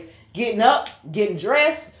incorporates getting up, getting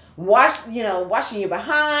dressed, washing your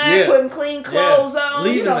behind, putting clean clothes on.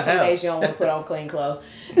 Leaving the some house. days you don't want to put on clean clothes.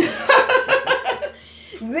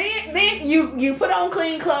 Then you put on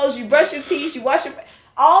clean clothes, you brush your teeth, you wash your...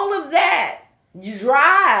 All of that. You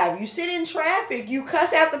drive, you sit in traffic, you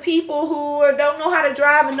cuss out the people who don't know how to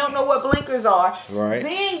drive and don't know what blinkers are. Right.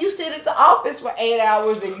 Then you sit at the office for 8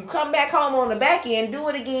 hours and you come back home on the back end, do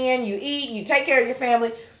it again, you eat, you take care of your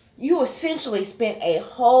family. You essentially spent a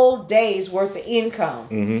whole day's worth of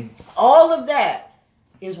income. All of that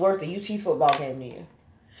is worth a UT football game to you.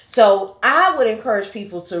 So I would encourage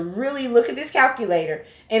people to really look at this calculator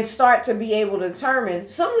and start to be able to determine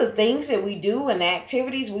some of the things that we do and the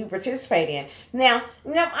activities we participate in. Now,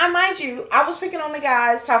 I mind you, I was picking on the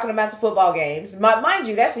guys talking about the football games. Mind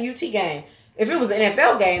you, that's a UT game. If it was an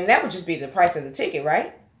NFL game, that would just be the price of the ticket,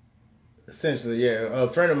 right? Essentially, yeah. A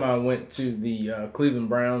friend of mine went to the Cleveland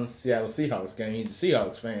Browns Seattle Seahawks game. He's a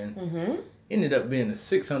Seahawks fan. Mm-hmm. Ended up being a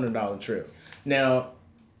 $600 trip. Now,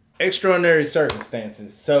 extraordinary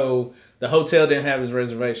circumstances. So the hotel didn't have his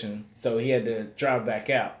reservation, so he had to drive back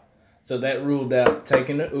out. So that ruled out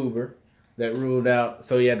taking the Uber. That ruled out,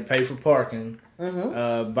 so he had to pay for parking,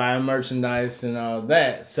 buying merchandise and all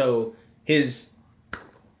that. So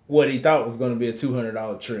what he thought was going to be a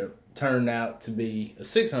 $200 trip turned out to be a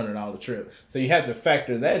 $600 trip. So you have to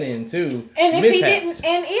factor that in too. And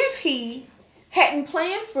if he hadn't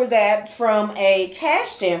planned for that from a cash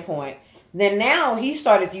standpoint, then now he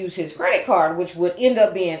started to use his credit card, which would end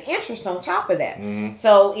up being interest on top of that. Mm-hmm.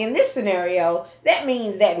 So in this scenario, that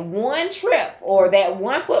means that one trip or that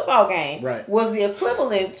one football game was the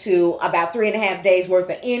equivalent to about 3.5 days worth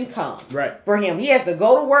of income for him. He has to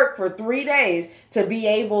go to work for 3 days to be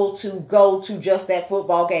able to go to just that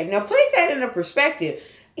football game. Now put that into perspective.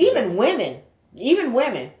 Even women,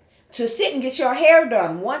 to sit and get your hair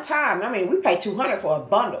done one time. I mean, we pay $200 for a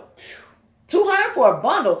bundle. $200 for a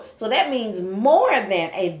bundle. So that means more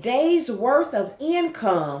than a day's worth of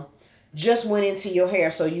income just went into your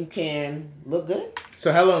hair so you can look good.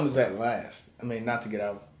 So how long does that last? I mean, not to get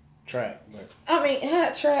off track, but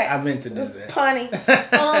track. I meant to do that. Punny.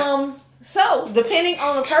 So depending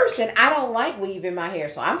on the person, I don't like weaving my hair,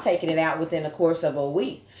 so I'm taking it out within the course of a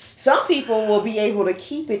week. Some people will be able to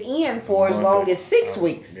keep it in for as long as 6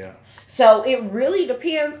 weeks. Yeah. So it really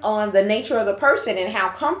depends on the nature of the person and how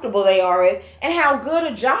comfortable they are with and how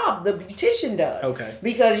good a job the beautician does. Okay.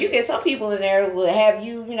 Because you get some people in there who will have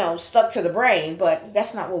you, stuck to the brain, but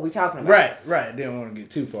that's not what we're talking about. Right. Didn't want to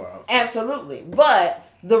get too far off. Absolutely. But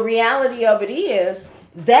the reality of it is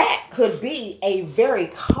that could be a very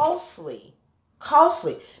costly.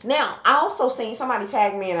 Now, I also seen somebody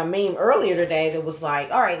tag me in a meme earlier today that was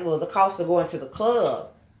like, all right, well, the cost of going to the club,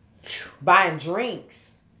 buying drinks,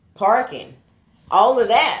 parking, all of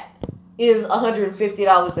that is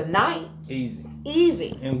 $150 a night.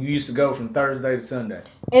 Easy. And we used to go from Thursday to Sunday.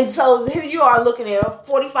 And so here you are looking at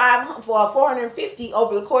 $450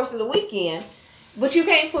 over the course of the weekend, but you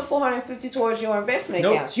can't put $450 towards your investment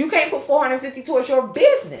accounts. You can't put $450 towards your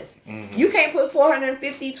business. Mm-hmm. You can't put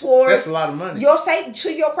 $450 towards that's a lot of money. Your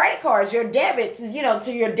to your credit cards, your debit, to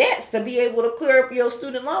your debts to be able to clear up your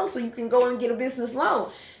student loan so you can go and get a business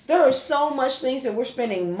loan. There are so much things that we're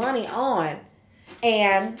spending money on,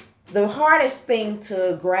 and the hardest thing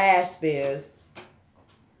to grasp is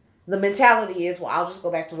the mentality is, well, I'll just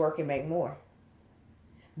go back to work and make more.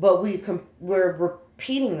 But we're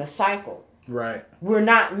repeating the cycle. Right. We're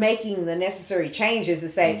not making the necessary changes to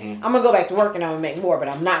say, I'm going to go back to work and I'm going to make more, but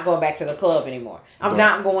I'm not going back to the club anymore. I'm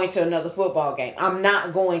not going to another football game. I'm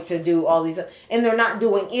not going to do all these. And they're not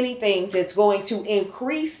doing anything that's going to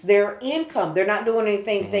increase their income. They're not doing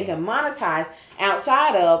anything they can monetize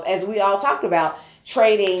outside of, as we all talked about,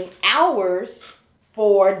 trading hours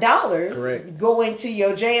for dollars. Correct. Going to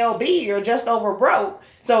your JLB, you're just over broke.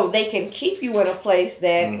 So they can keep you in a place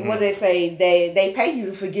that, what they say, they pay you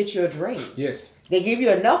to forget your dreams. Yes. They give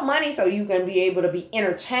you enough money so you can be able to be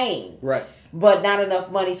entertained. Right. But not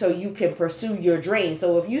enough money so you can pursue your dreams.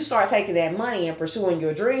 So if you start taking that money and pursuing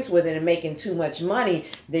your dreams with it and making too much money,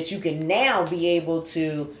 that you can now be able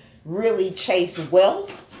to really chase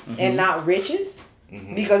wealth and not riches.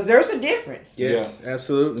 Because there's a difference. Yes,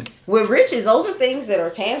 absolutely. With riches, those are things that are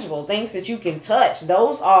tangible, things that you can touch.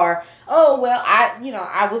 Those are,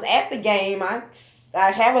 I was at the game. I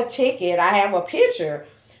have a ticket. I have a picture.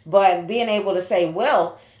 But being able to say,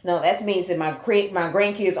 well, no, that means that my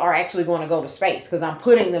grandkids are actually going to go to space because I'm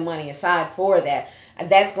putting the money aside for that. And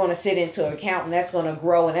that's going to sit into account and that's going to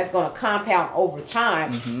grow and that's going to compound over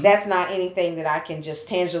time. That's not anything that I can just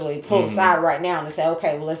tangibly pull aside right now and say,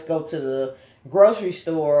 okay, well, let's go to the grocery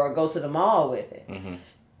store or go to the mall with it.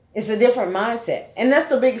 It's a different mindset. And that's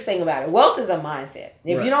the biggest thing about it. Wealth is a mindset.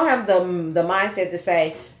 If you don't have the mindset to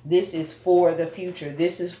say, this is for the future,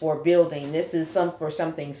 this is for building, this is for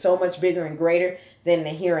something so much bigger and greater than the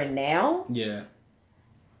here and now. Yeah.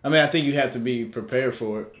 I mean, I think you have to be prepared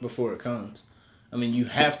for it before it comes. I mean, you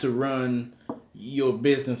have to run your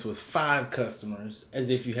business with 5 customers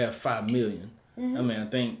as if you have 5 million. I mean, I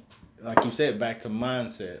think, like you said, back to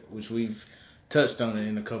mindset, which we've touched on it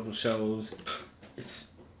in a couple shows.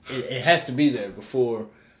 It has to be there before,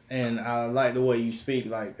 and I like the way you speak,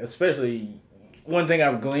 like especially one thing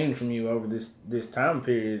I've gleaned from you over this time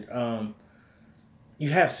period, you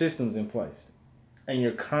have systems in place, and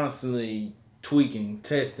you're constantly tweaking,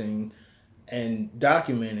 testing, and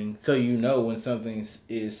documenting, so you know when something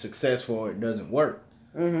is successful or it doesn't work,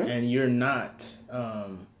 and you're not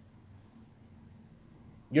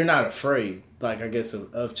afraid, like I guess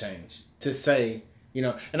of change, to say, you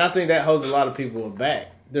know. And I think that holds a lot of people back.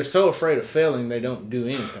 They're so afraid of failing, they don't do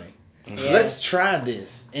anything. Yeah. Let's try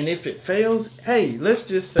this, and if it fails, hey, let's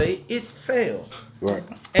just say it failed, right?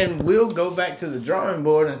 And we'll go back to the drawing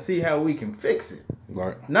board and see how we can fix it,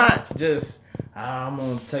 right? Not just I'm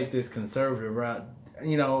gonna take this conservative route.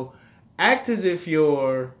 You know, act as if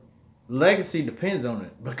your legacy depends on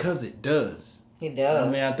it, because it does. It does. I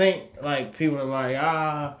mean, I think like people are like,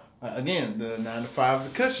 again, the 9 to 5 is a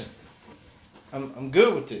cushion. I'm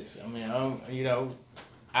good with this. I mean,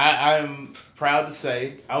 I'm proud to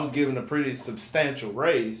say I was given a pretty substantial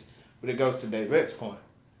raise, but it goes to Davette's point.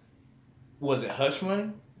 Was it hush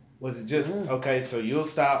money? Was it just, okay, so you'll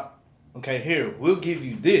stop, okay, here, we'll give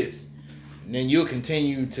you this, and then you'll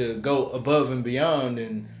continue to go above and beyond,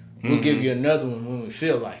 and we'll give you another one when we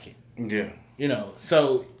feel like it. Yeah. You know,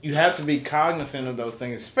 so you have to be cognizant of those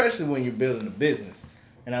things, especially when you're building a business.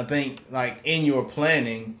 And I think, like, in your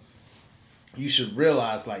planning, you should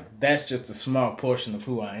realize, like, that's just a small portion of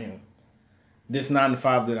who I am. This 9 to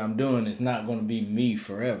 5 that I'm doing is not going to be me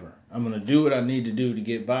forever. I'm going to do what I need to do to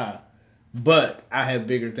get by. But I have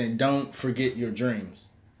bigger things. Don't forget your dreams.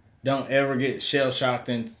 Don't ever get shell-shocked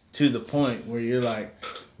to the point where you're like,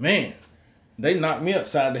 man, they knocked me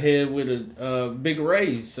upside the head with a big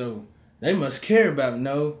raise, so they must care about it.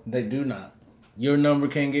 No, they do not. Your number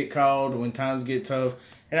can get called when times get tough.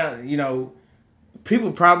 And,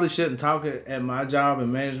 people probably shouldn't talk at my job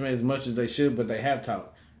and management as much as they should, but they have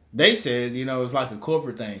talked. They said, it's like a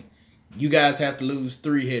corporate thing. You guys have to lose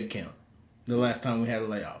 3 headcount the last time we had a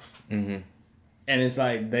layoff. Mm-hmm. And it's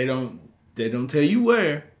like they don't tell you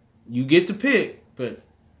where. You get to pick, but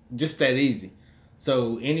just that easy.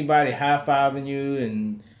 So anybody high-fiving you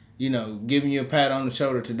and, giving you a pat on the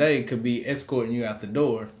shoulder today could be escorting you out the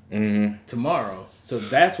door tomorrow. So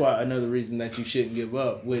that's why another reason that you shouldn't give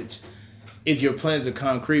up, which if your plans are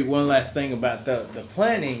concrete, one last thing about the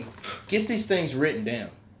planning, get these things written down.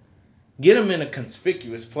 Get them in a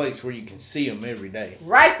conspicuous place where you can see them every day.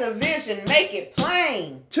 Write the vision, make it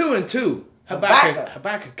plain. 2 and 2. Habakkuk.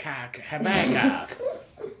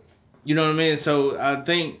 You know what I mean? So I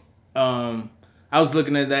think I was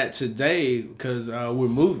looking at that today because we're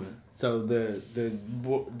moving. So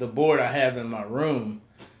the board I have in my room,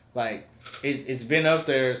 like it's been up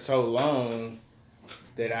there so long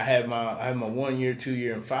that I have my 1 year, 2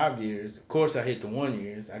 year, and 5 years. Of course, I hit the 1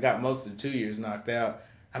 years. I got most of the 2 years knocked out.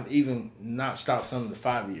 I've even notched out some of the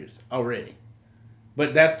 5 years already.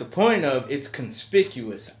 But that's the point of it's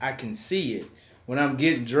conspicuous. I can see it. When I'm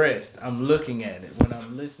getting dressed, I'm looking at it. When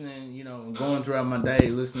I'm listening, going throughout my day,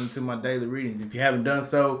 listening to my daily readings. If you haven't done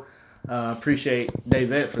so, appreciate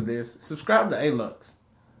Davette for this. Subscribe to A-Lux.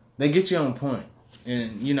 They get you on point.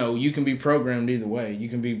 And, you can be programmed either way. You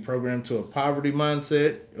can be programmed to a poverty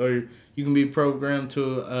mindset, or you can be programmed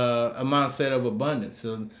to a mindset of abundance.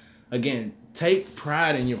 So, again, take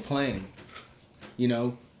pride in your planning.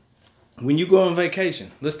 When you go on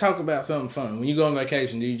vacation, let's talk about something fun. When you go on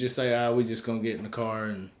vacation, do you just say, we just going to get in the car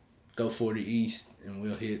and go 40 east and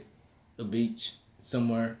we'll hit a beach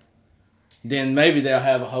somewhere? Then maybe they'll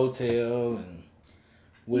have a hotel and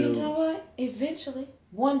we'll... You know what? Eventually,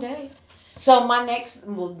 one day. So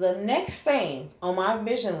the next thing on my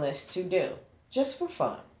vision list to do, just for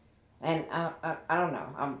fun, and I don't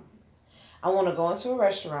know, I want to go into a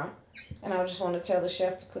restaurant and I just want to tell the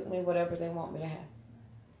chef to cook me whatever they want me to have.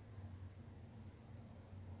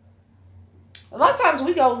 A lot of times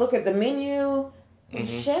we go look at the menu. Mm-hmm.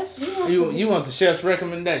 Chef, you want the chef's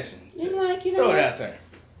recommendation. You're like, throw it out there.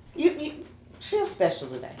 You feel special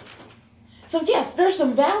today. So yes, there's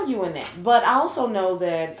some value in that, but I also know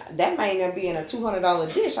that may not be in a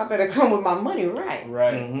 $200 dish. I better come with my money right.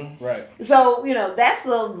 Right. Mm-hmm. Right. So that's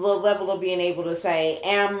the level of being able to say,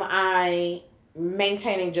 am I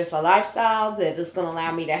maintaining just a lifestyle that is going to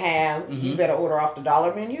allow me to have? You better order off the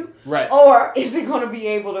dollar menu. Right. Or is it going to be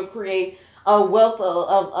able to create a wealth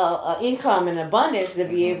of income and abundance to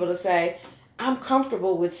be able to say, I'm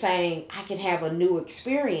comfortable with saying I can have a new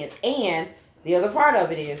experience. And the other part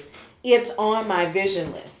of it is, it's on my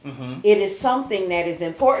vision list. Mm-hmm. It is something that is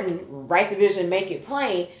important. Write the vision, make it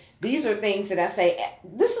plain. These are things that I say,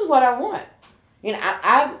 this is what I want.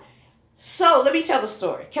 So let me tell the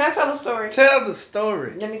story. Can I tell the story? Tell the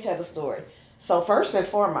story. Let me tell the story. So first and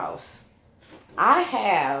foremost, I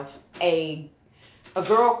have a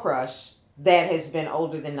girl crush that has been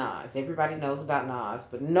older than Nas. Everybody knows about Nas,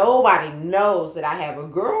 but nobody knows that I have a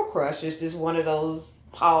girl crush. It's just one of those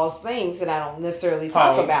pause things that I don't necessarily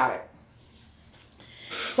talk about it.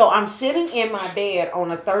 So I'm sitting in my bed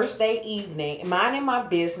on a Thursday evening, minding my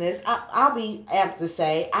business. I'll be apt to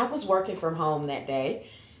say I was working from home that day.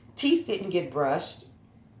 Teeth didn't get brushed.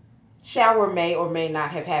 Shower may or may not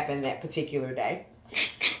have happened that particular day.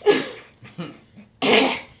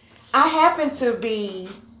 I happened to be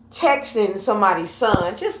texting somebody's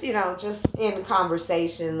son, just in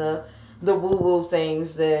conversation, the woo-woo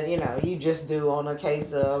things that, you just do on a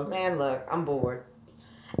case of, man, look, I'm bored.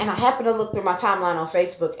 And I happened to look through my timeline on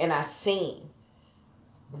Facebook, and I seen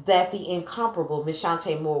that the incomparable Miss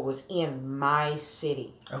Shantae Moore was in my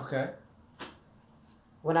city. Okay.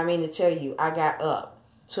 What I mean to tell you, I got up,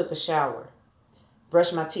 took a shower,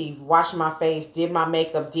 brushed my teeth, washed my face, did my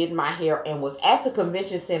makeup, did my hair, and was at the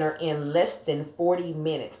convention center in less than 40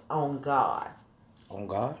 minutes. On God. On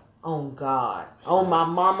God? On God. On my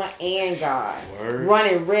mama and God. Word.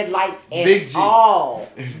 Running red lights and Big G. all.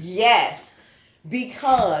 Yes.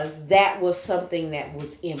 Because that was something that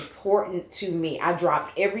was important to me. I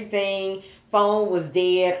dropped everything. Phone was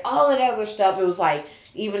dead. All of that other stuff. It was like,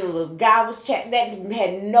 even the little guy was chatting. That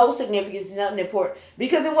had no significance, nothing important.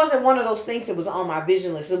 Because it wasn't one of those things that was on my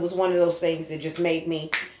vision list. It was one of those things that just made me...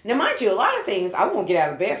 Now, mind you, a lot of things I won't get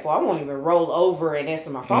out of bed for. I won't even roll over and answer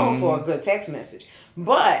my phone for a good text message.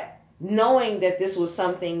 But knowing that this was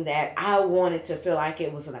something that I wanted to feel like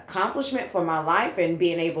it was an accomplishment for my life, and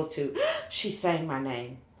being able to... She sang my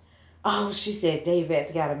name. Oh, she said,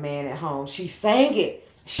 Davette's got a man at home. She sang it.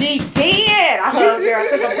 She did. I hugged her. I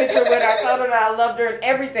took a picture with her. I told her that I loved her and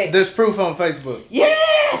everything. There's proof on Facebook.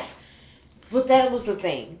 Yes. But that was the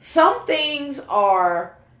thing. Some things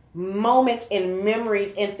are moments and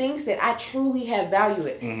memories and things that I truly have value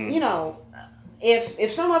in. Mm-hmm.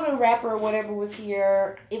 If some other rapper or whatever was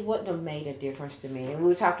here, it wouldn't have made a difference to me. And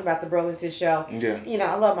we talked about the Burlington show. Yeah.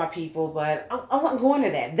 I love my people, but I wasn't going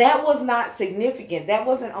to that. That was not significant. That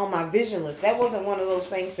wasn't on my vision list. That wasn't one of those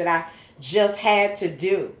things that I just had to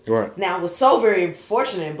do. Right. Now, I was so very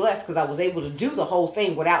fortunate and blessed because I was able to do the whole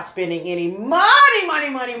thing without spending any money.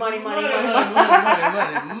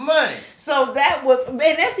 So that was, and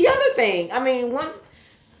that's the other thing. I mean,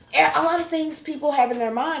 a lot of things people have in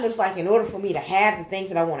their mind, it's like, in order for me to have the things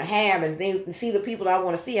that I want to have and see the people that I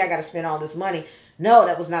want to see, I got to spend all this money. No,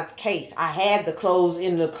 that was not the case. I had the clothes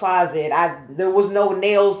in the closet. There was no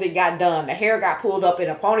nails that got done. The hair got pulled up in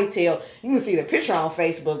a ponytail. You can see the picture on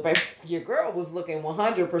Facebook, but your girl was looking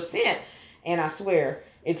 100%. And I swear,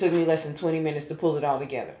 it took me less than 20 minutes to pull it all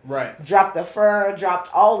together. Right. Dropped the fur,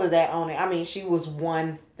 dropped all of that on it. I mean, she was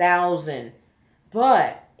 1,000.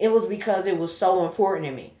 But it was because it was so important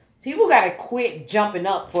to me. People got to quit jumping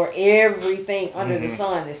up for everything under the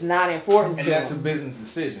sun that's not important to them. And that's a business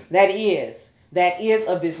decision. That is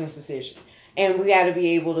a business decision. And we got to be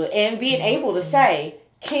able to, and being able to say,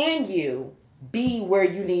 can you be where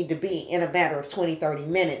you need to be in a matter of 20, 30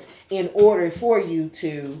 minutes in order for you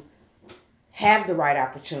to have the right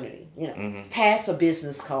opportunity, pass a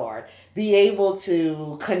business card, be able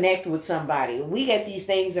to connect with somebody. We get these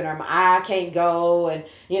things that I can't go, and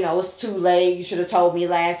it's too late. You should have told me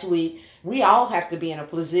last week. We all have to be in a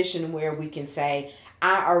position where we can say,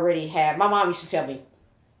 I already have. My mom used to tell me,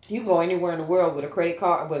 you can go anywhere in the world with a credit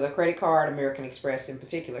card, American Express in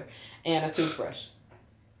particular, and a toothbrush.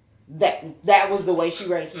 That was the way she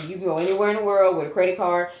raised me. You can go anywhere in the world with a credit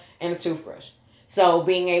card and a toothbrush. So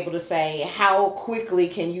being able to say, how quickly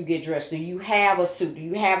can you get dressed? Do you have a suit? Do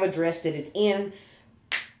you have a dress that is in?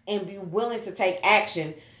 And be willing to take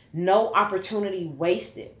action. No opportunity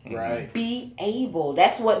wasted. Right. Be able.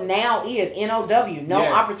 That's what now is. NOW. No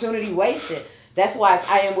opportunity wasted. That's why it's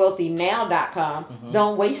IamWealthyNow.com.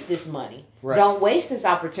 Don't waste this money. Right. Don't waste this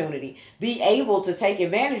opportunity. Be able to take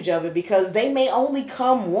advantage of it because they may only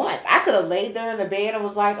come once. I could have laid there in the bed and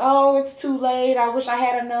was like, oh, it's too late. I wish I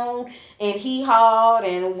had known. And hee-hawed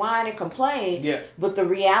and whined and complained. Yeah. But the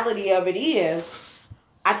reality of it is,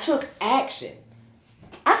 I took action.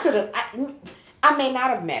 I may not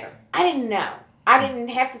have met her. I didn't know. I didn't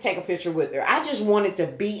have to take a picture with her. I just wanted to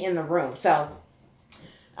be in the room. So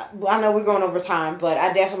I know we're going over time, but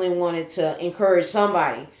I definitely wanted to encourage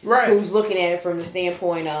somebody who's looking at it from the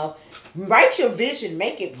standpoint of write your vision,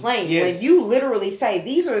 make it plain. Yes. When you literally say,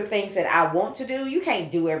 these are the things that I want to do, you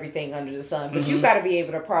can't do everything under the sun, but you got to be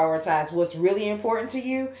able to prioritize what's really important to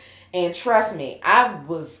you. And trust me, I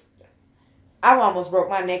almost broke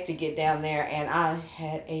my neck to get down there, and I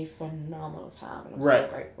had a phenomenal time. And I'm so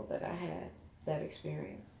grateful that I had that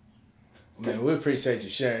experience. Man, we appreciate you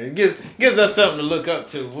sharing. It gives us something to look up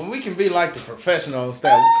to. When we can be like the professional and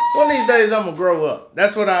stuff. One of these days, I'm going to grow up.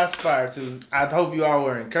 That's what I aspire to. I hope you all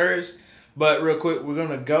were encouraged. But real quick, we're going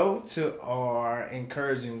to go to our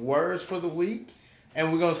encouraging words for the week.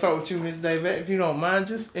 And we're going to start with you, Ms. David. If you don't mind,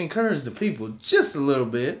 just encourage the people just a little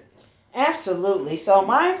bit. Absolutely. So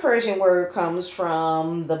my encouraging word comes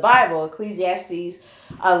from the Bible, Ecclesiastes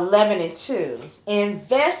 11:2.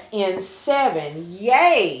 Invest in 7,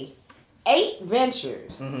 yea, 8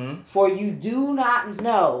 ventures, for you do not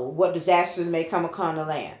know what disasters may come upon the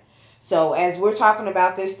land. So as we're talking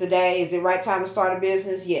about this today, is it right time to start a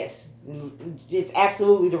business? Yes. It's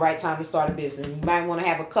absolutely the right time to start a business. You might want to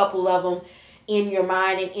have a couple of them in your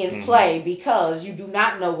mind and in play, because you do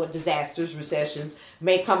not know what disasters, recessions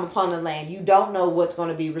may come upon the land. You don't know what's going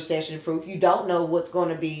to be recession proof. You don't know what's going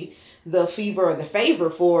to be the fever or the favor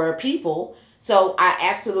for people. So I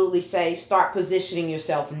absolutely say start positioning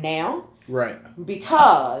yourself now. Right.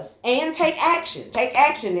 Because, and take action. Take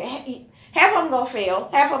action. Half of them going to fail.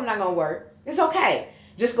 Half of them not going to work. It's okay.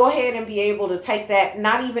 Just go ahead and be able to take that,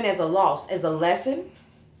 not even as a loss, as a lesson,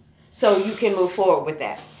 so you can move forward with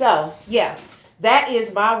that. So, yeah. That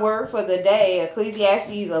is my word for the day. Ecclesiastes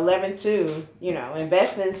 11:2.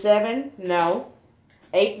 Invest in 7, no,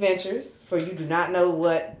 8 ventures, for you do not know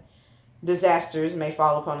what disasters may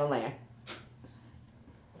fall upon the land.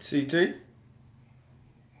 CT?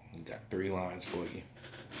 Got 3 lines for you.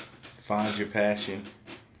 Find your passion,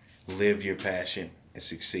 live your passion, and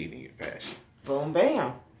succeed in your passion. Boom,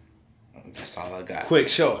 bam. That's all I got. Quick,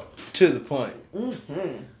 short, to the point.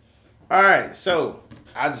 All right, so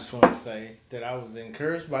I just want to say that I was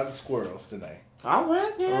encouraged by the squirrels today. All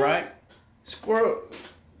right, yeah. All right? Squirrel,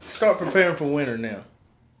 start preparing for winter now.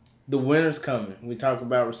 The winter's coming. We talk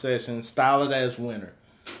about recession. Style it as winter.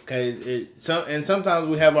 Okay? And sometimes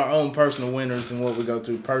we have our own personal winters and what we go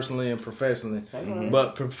through personally and professionally.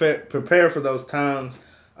 But prepare for those times.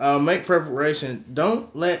 Make preparation.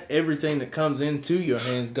 Don't let everything that comes into your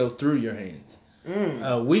hands go through your hands.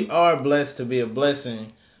 We are blessed to be a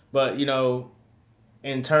blessing. But,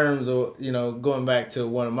 in terms of, going back to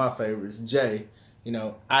one of my favorites, Jay,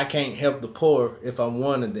 I can't help the poor if I'm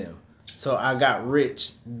one of them. So I got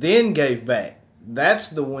rich, then gave back. That's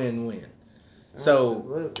the win-win.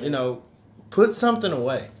 So, put something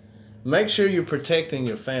away. Make sure you're protecting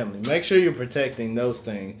your family. Make sure you're protecting those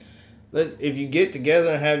things. If you get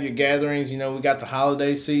together and have your gatherings, we got the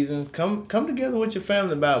holiday seasons. Come together with your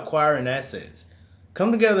family about acquiring assets.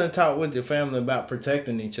 Come together and talk with your family about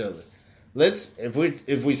protecting each other. If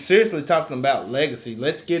we seriously talking about legacy,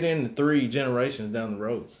 let's get into 3 generations down the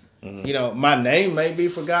road. My name may be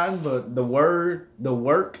forgotten, but the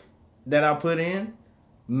work that I put in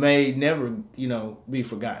may never, be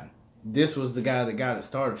forgotten. This was the guy that got it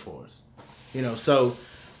started for us. So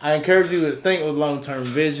I encourage you to think with long-term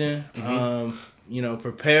vision.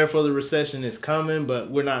 Prepare for the recession that's coming, but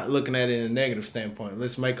we're not looking at it in a negative standpoint.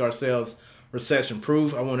 Let's make ourselves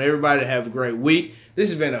recession-proof. I want everybody to have a great week. This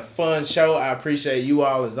has been a fun show. I appreciate you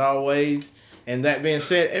all as always. And that being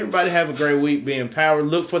said, everybody have a great week. Be empowered.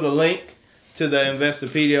 Look for the link to the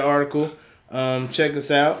Investopedia article. Check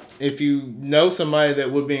us out. If you know somebody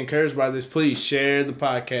that would be encouraged by this, please share the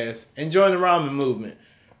podcast and join the Ramen movement.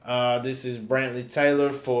 This is Brantley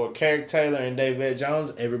Taylor for Carrick Taylor and David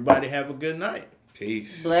Jones. Everybody have a good night.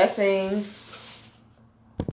 Peace. Blessings.